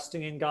from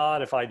trusting in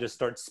God if I just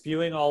start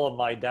spewing all of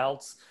my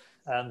doubts.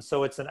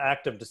 So it's an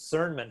act of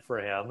discernment for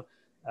him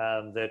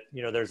that,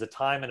 you know, there's a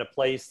time and a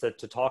place to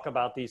talk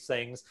about these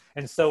things.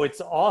 And so it's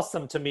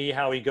awesome to me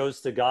how he goes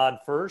to God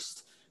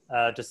first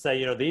to say,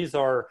 you know, these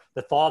are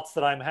the thoughts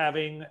that I'm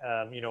having,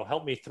 you know,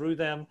 help me through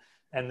them.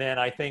 And then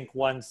I think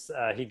once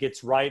he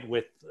gets right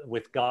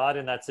with God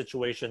in that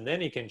situation,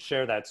 then he can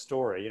share that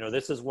story. You know,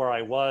 this is where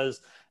I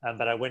was,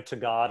 but I went to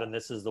God, and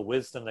this is the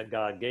wisdom that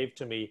God gave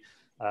to me.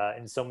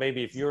 And so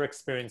maybe if you're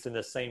experiencing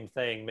the same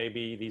thing,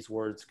 maybe these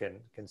words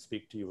can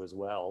speak to you as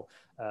well.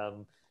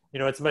 You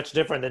know, it's much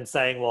different than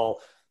saying,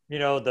 well, you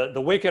know, the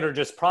wicked are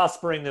just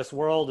prospering. This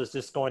world is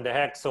just going to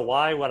heck. So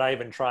why would I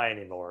even try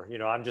anymore? You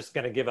know, I'm just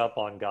going to give up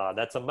on God.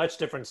 That's a much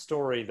different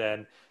story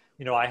than,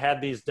 you know, I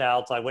had these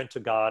doubts. I went to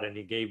God and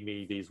he gave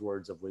me these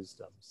words of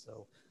wisdom.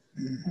 So.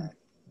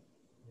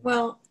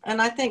 Well,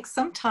 and I think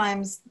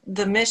sometimes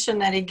the mission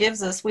that he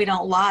gives us, we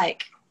don't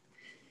like.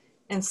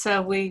 And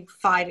so we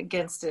fight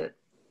against it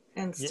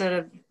instead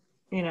of,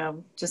 you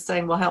know, just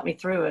saying, well, help me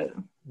through it.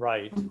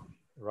 Right.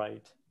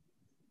 right.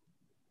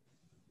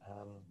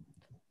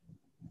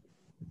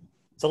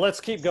 So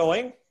let's keep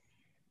going.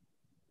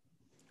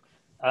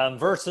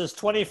 Verses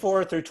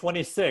 24 through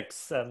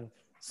 26.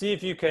 See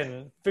if you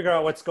can figure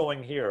out what's going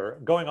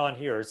on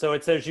here. So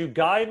it says, "You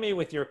guide me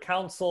with your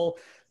counsel,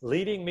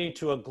 leading me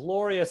to a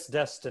glorious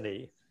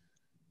destiny.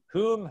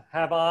 Whom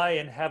have I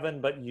in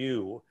heaven but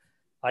you?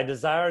 I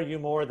desire you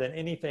more than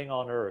anything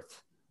on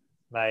earth.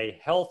 My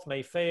health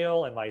may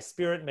fail and my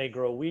spirit may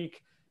grow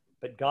weak,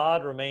 but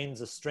God remains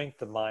the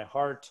strength of my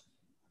heart.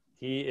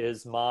 He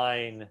is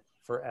mine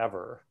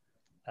forever."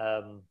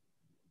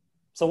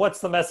 So what's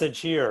the message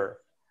here?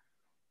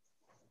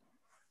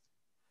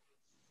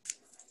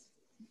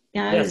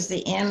 God is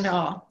the end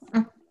all.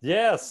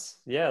 Yes,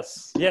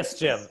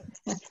 Jim.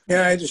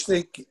 Yeah, I just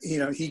think,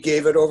 he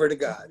gave it over to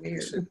God. He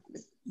said,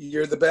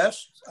 "You're the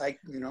best.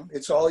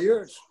 It's all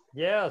yours."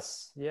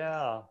 Yes,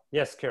 yeah.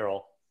 Yes,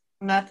 Carol.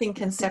 Nothing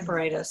can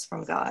separate us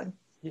from God.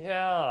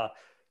 Yeah.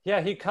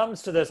 He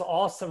comes to this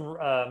awesome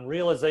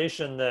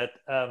realization that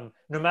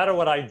no matter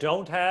what I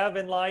don't have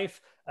in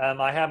life,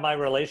 I have my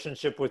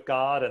relationship with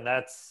God, and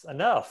that's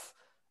enough.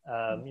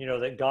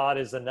 That God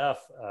is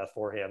enough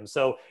for him.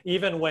 So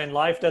even when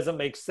life doesn't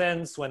make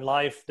sense, when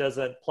life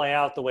doesn't play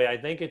out the way I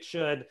think it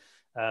should,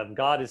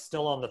 God is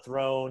still on the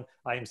throne.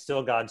 I am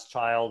still God's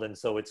child, and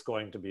so it's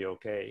going to be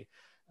okay.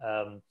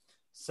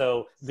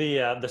 So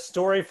the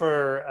story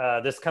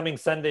for this coming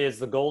Sunday is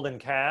the golden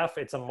calf.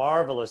 It's a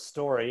marvelous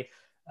story.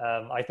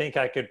 I think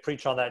I could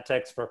preach on that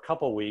text for a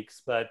couple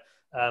weeks, but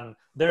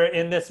there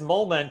in this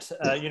moment,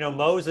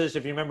 Moses,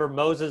 if you remember,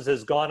 Moses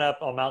has gone up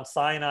on Mount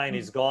Sinai and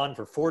he's gone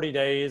for 40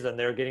 days and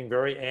they're getting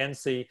very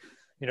antsy.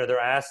 They're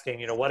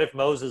asking, what if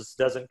Moses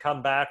doesn't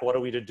come back? What are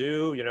we to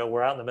do?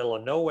 We're out in the middle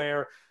of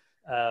nowhere.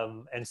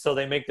 And so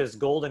they make this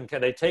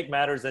they take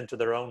matters into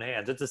their own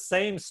hands. It's the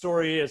same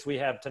story as we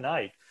have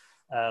tonight.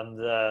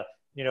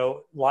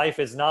 Life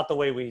is not the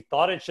way we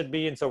thought it should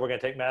be. And so we're going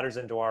to take matters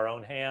into our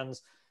own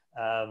hands.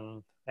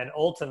 And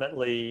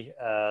ultimately,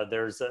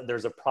 there's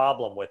a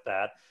problem with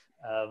that.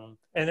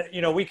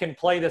 We can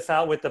play this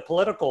out with the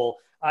political.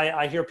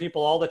 I hear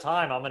people all the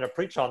time, I'm going to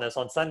preach on this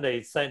on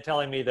Sundays,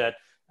 telling me that,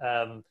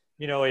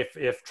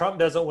 if Trump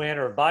doesn't win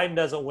or Biden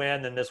doesn't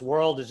win, then this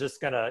world is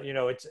just going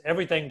to,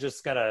 everything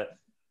just going to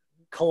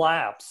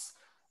collapse.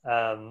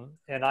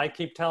 And I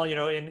keep telling,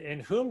 in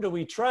whom do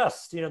we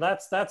trust?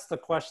 That's the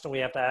question we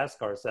have to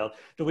ask ourselves.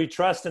 Do we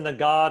trust in the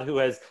God who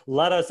has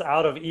led us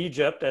out of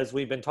Egypt, as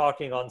we've been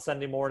talking on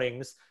Sunday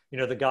mornings,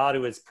 the God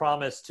who has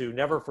promised to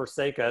never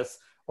forsake us?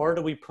 Or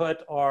do we put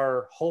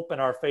our hope and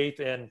our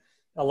faith in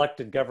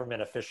elected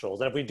government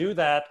officials? And if we do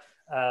that,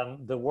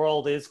 the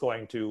world is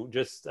going to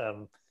just,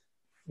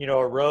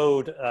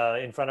 erode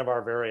in front of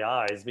our very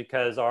eyes,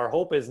 because our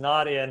hope is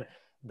not in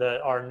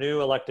our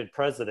new elected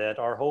president.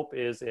 Our hope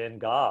is in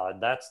God.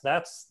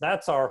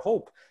 That's our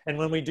hope. And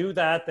when we do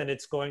that, then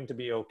it's going to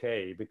be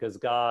okay, because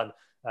God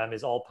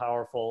is all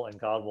powerful and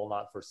God will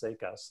not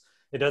forsake us.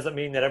 It doesn't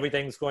mean that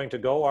everything's going to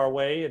go our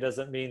way. It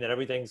doesn't mean that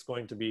everything's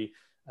going to be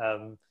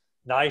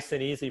nice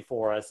and easy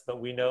for us, but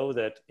we know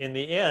that in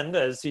the end,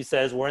 as he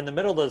says, we're in the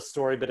middle of the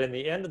story, but in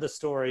the end of the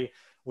story,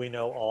 we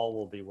know all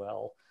will be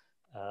well.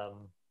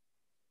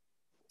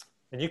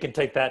 And you can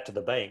take that to the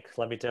bank,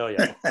 let me tell you.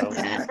 So.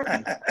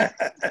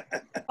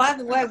 By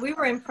the way, we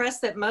were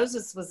impressed that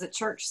Moses was at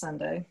church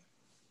Sunday.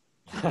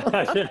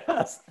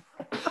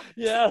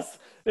 Yes.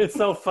 It's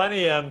so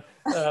funny.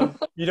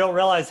 You don't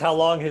realize how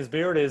long his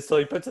beard is, so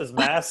he puts his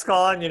mask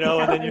on,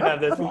 and then you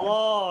have this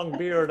long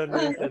beard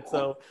underneath it.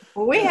 So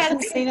we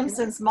hadn't seen him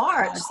since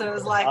March, so it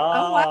was like,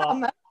 oh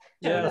wow.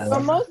 Yes. Well,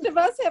 most of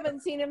us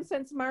haven't seen him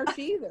since March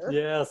either.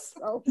 Yes.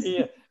 So.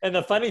 And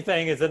the funny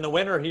thing is, in the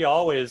winter, he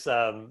always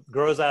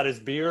grows out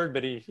his beard,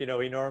 but he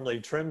normally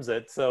trims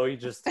it. So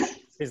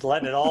he's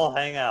letting it all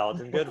hang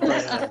out, and good for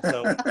him.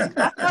 So I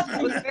thought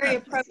that was very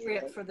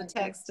appropriate for the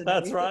text today.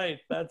 That's right.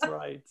 That's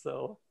right.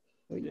 So,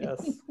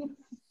 yes.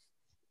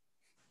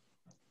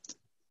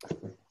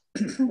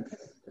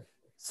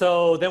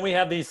 So then we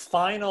have these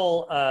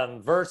final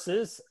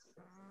verses.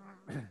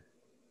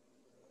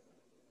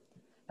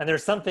 And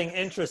there's something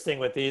interesting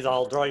with these.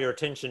 I'll draw your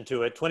attention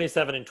to it.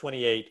 27 and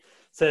 28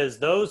 says,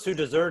 "Those who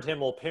desert him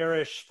will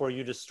perish, for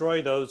you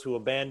destroy those who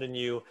abandon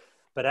you.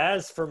 But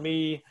as for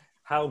me,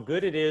 how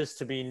good it is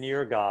to be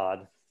near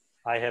God.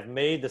 I have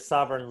made the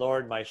sovereign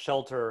Lord my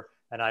shelter,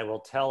 and I will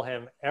tell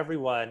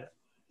everyone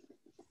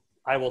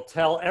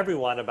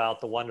about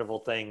the wonderful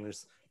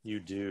things you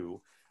do."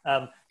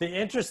 The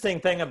interesting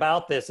thing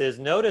about this is,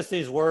 notice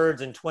these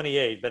words in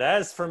 28, "But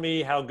as for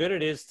me, how good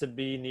it is to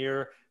be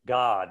near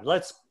God."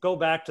 Let's go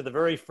back to the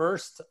very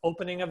first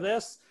opening of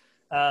this.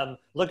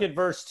 Look at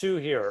verse 2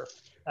 here.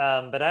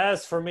 "But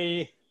as for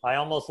me, I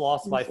almost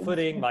lost my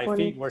footing. My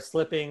feet were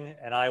slipping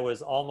and I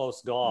was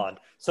almost gone."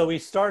 So he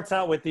starts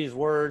out with these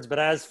words, "But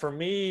as for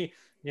me,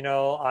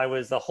 I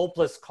was a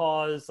hopeless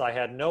cause. I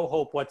had no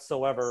hope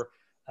whatsoever."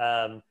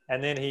 And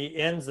then he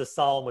ends the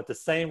psalm with the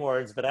same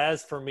words, "But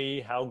as for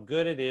me, how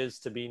good it is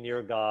to be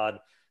near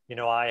God.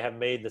 I have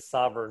made the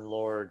sovereign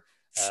Lord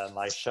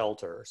my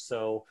shelter."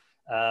 So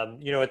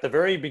You know, at the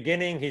very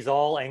beginning, he's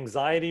all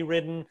anxiety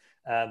ridden,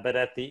 but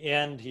at the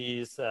end,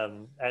 he's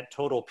at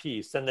total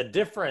peace. And the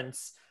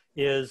difference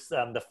is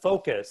the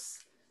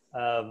focus.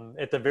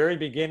 At the very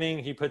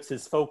beginning, he puts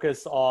his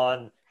focus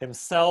on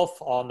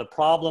himself, on the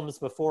problems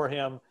before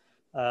him.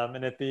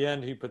 And at the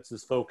end, he puts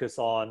his focus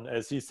on,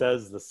 as he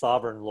says, the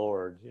sovereign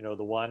Lord, you know,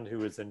 the one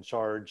who is in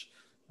charge,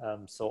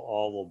 so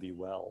all will be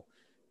well.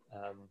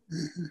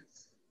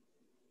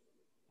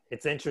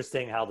 It's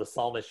interesting how the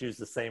psalmist used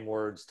the same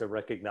words to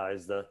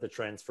recognize the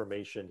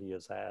transformation he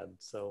has had.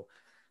 So,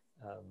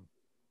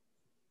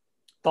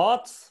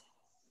 thoughts?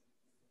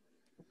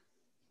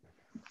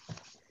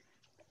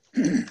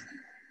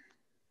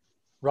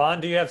 Ron,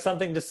 do you have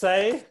something to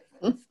say?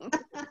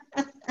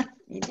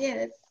 You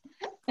did.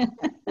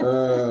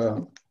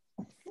 It's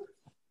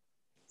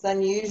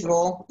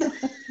unusual.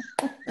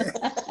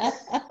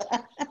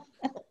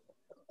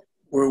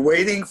 We're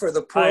waiting for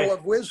the pearl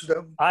of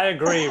wisdom. I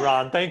agree,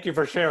 Ron. Thank you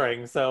for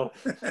sharing. So,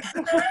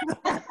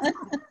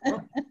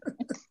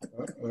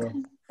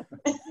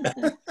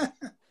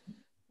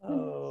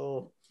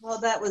 oh, Well,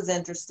 that was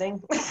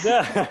interesting.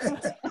 yeah.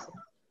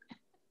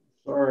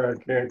 Sorry,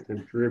 I can't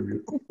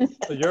contribute.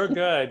 You're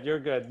good. You're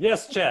good.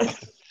 Yes,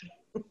 Chet.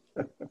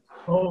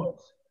 Oh,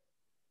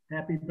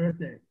 happy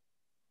birthday.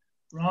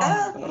 Ron.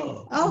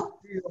 Oh,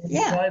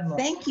 yeah.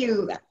 Thank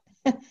you.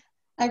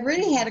 I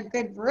really had a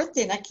good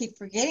birthday and I keep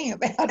forgetting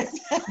about it.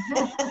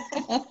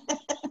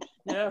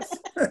 Yes.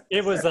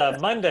 It was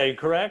Monday,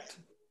 correct?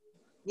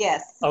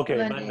 Yes. Okay,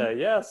 Monday. Monday.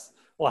 Yes.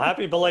 Well,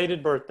 happy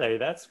belated birthday.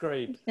 That's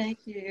great. Thank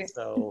you.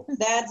 So,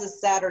 Dad's is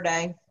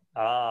Saturday.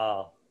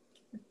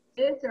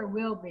 Is or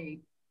will be.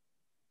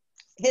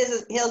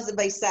 His will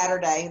be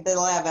Saturday, the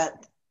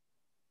 11th.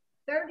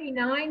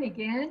 39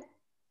 again?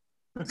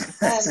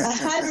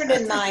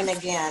 109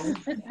 again.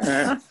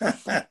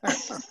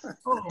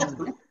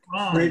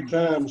 Oh, 3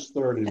 times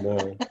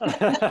 39.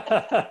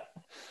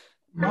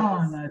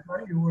 Ron, I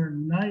thought you were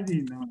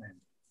 99.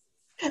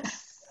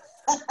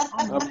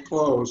 I'm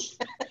close.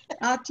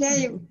 I'll tell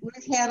you,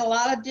 we've had a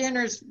lot of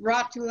dinners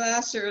brought to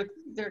us, or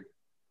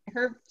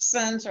her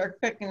sons are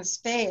cooking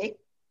steak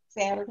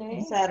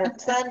Saturday.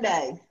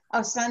 Sunday.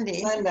 Oh,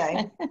 Sunday.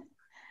 Sunday.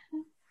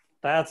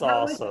 That's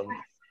awesome.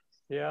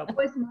 Yeah. What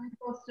was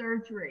Michael's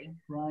surgery?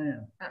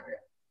 Brian.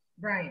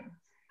 Brian.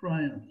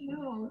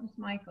 No, it was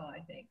Michael,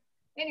 I think.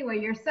 Anyway,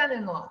 your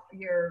son-in-law,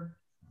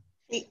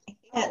 He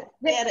had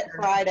it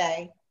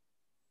Friday.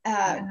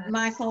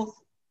 Michael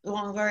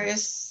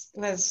Longorius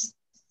was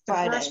the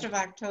Friday. 1st of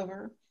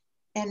October.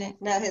 And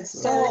his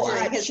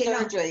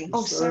surgery.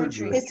 Oh,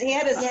 surgery. He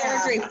had his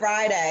surgery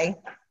Friday.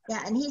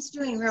 Yeah, and he's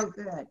doing real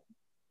good.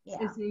 Yeah.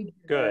 Is he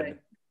Good.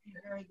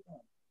 Very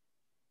good.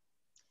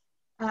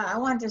 I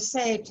wanted to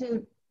say,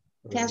 too,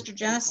 Pastor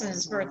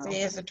Johnson's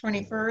birthday is the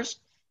 21st,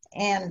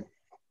 and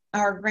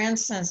our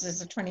grandson's is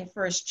the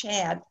 21st.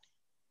 Chad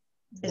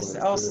is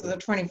also the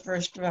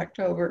 21st of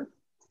October.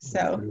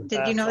 So,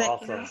 did you know that?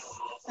 Awesome.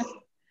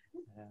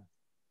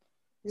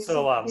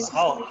 So,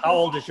 how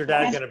old is your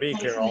dad going to be,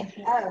 Carol?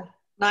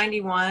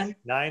 91.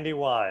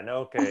 91.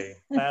 Okay,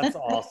 that's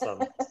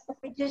awesome.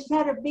 We just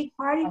had a big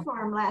party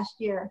for him last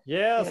year.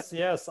 Yes,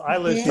 yes. I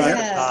lose track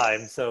of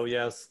time, so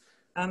yes.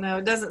 I know.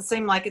 It doesn't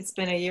seem like it's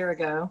been a year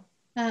ago.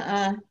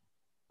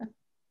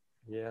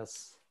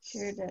 Yes.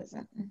 Sure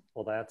doesn't.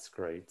 Well, that's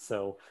great.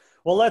 So,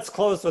 well, let's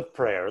close with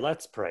prayer.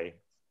 Let's pray.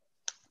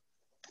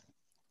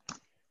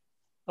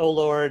 Oh,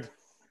 Lord,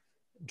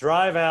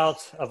 drive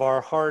out of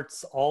our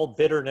hearts all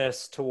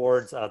bitterness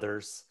towards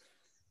others.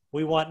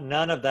 We want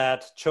none of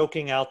that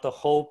choking out the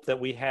hope that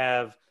we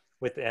have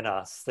within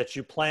us, that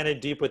you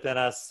planted deep within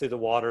us through the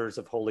waters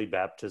of holy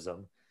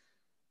baptism.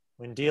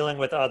 When dealing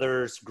with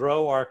others,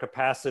 grow our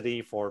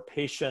capacity for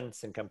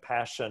patience and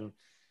compassion,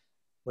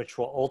 which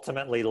will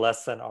ultimately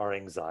lessen our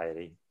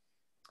anxiety.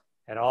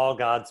 And all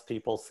God's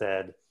people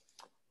said,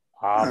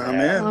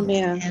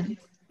 Amen.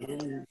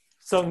 Amen.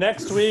 So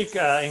next week,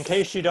 in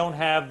case you don't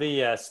have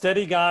the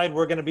study guide,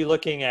 we're going to be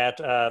looking at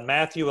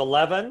Matthew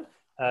 11,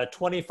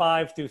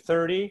 25 through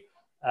 30.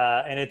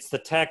 And it's the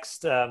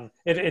text,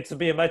 it's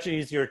be a much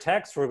easier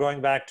text. We're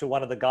going back to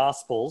one of the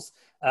Gospels,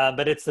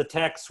 but it's the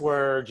text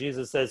where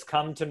Jesus says,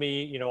 come to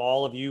me, you know,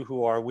 all of you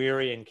who are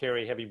weary and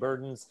carry heavy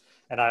burdens,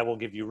 and I will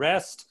give you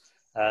rest.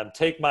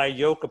 Take my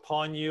yoke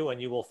upon you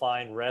and you will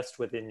find rest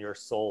within your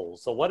soul.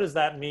 So what does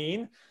that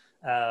mean?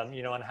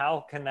 You know, and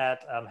how can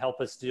that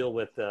help us deal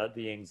with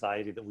the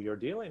anxiety that we are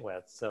dealing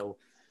with? So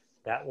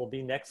that will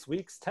be next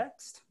week's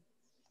text.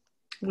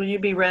 Will you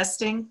be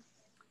resting?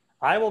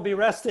 I will be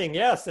resting,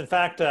 yes. In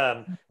fact,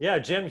 yeah,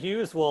 Jim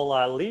Hughes will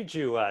lead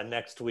you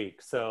next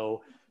week.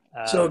 So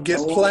get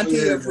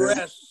plenty of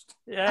rest.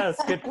 Yes,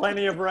 get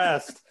plenty of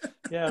rest.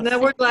 Yes. No,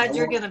 we're glad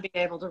you're going to be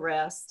able to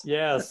rest.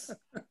 Yes.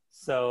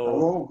 So I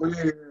won't be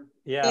here.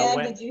 Yeah.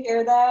 Did you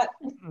hear that?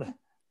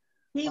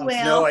 He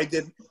will. No, I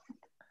didn't.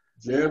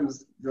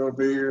 Jim's gonna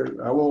be here.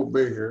 I won't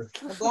be here.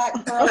 The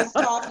Black Pearl's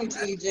talking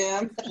to you,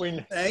 Jim.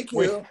 Thank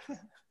you.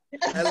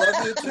 I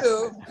love you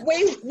too.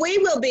 We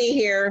will be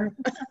here.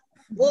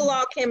 We'll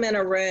lock him in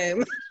a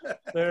room.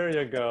 There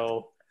you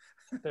go.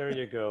 There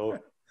you go.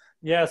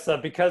 Yes,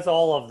 because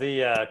all of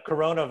the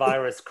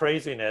coronavirus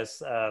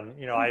craziness,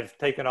 you know, I've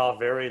taken off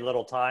very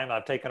little time.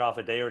 I've taken off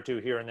a day or two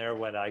here and there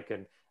when I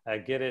can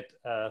get it,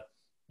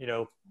 you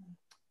know,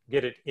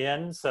 get it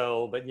in.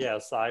 So, but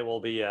yes, I will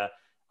be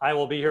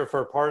here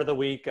for part of the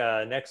week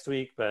next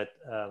week, but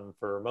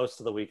for most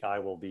of the week I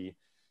will be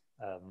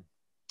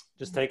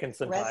just taking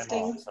some Resting.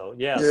 time off. So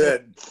yes,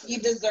 Good. You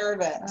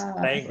deserve it.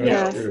 thank you,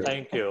 Yes.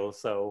 thank you.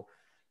 So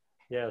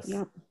yes,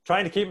 Yep.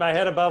 trying to keep my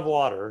head above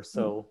water.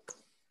 So.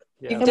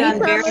 Yeah. You've done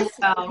very promise-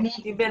 well.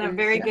 You've been a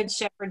very good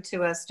shepherd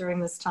to us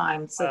during this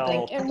time. So Well,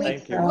 thank you. And we,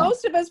 thank you.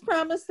 most of us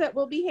promise that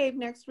we'll behave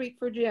next week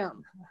for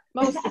Jim.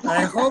 Most of us.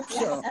 I hope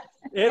so.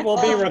 It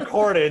will be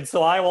recorded,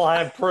 so I will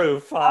have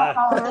proof. All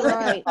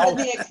right. I'll,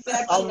 The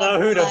exception I'll know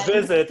of who to one.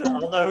 visit.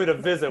 I'll know who to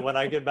visit when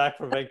I get back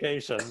from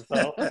vacation.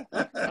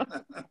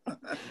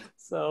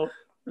 So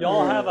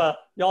y'all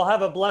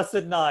have a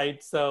blessed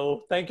night.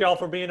 So thank y'all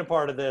for being a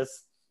part of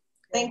this.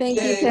 Thank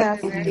Thank you, you.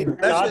 Tess.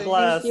 God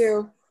bless. Thank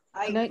you.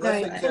 I- Night,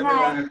 night. Blessings,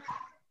 everyone.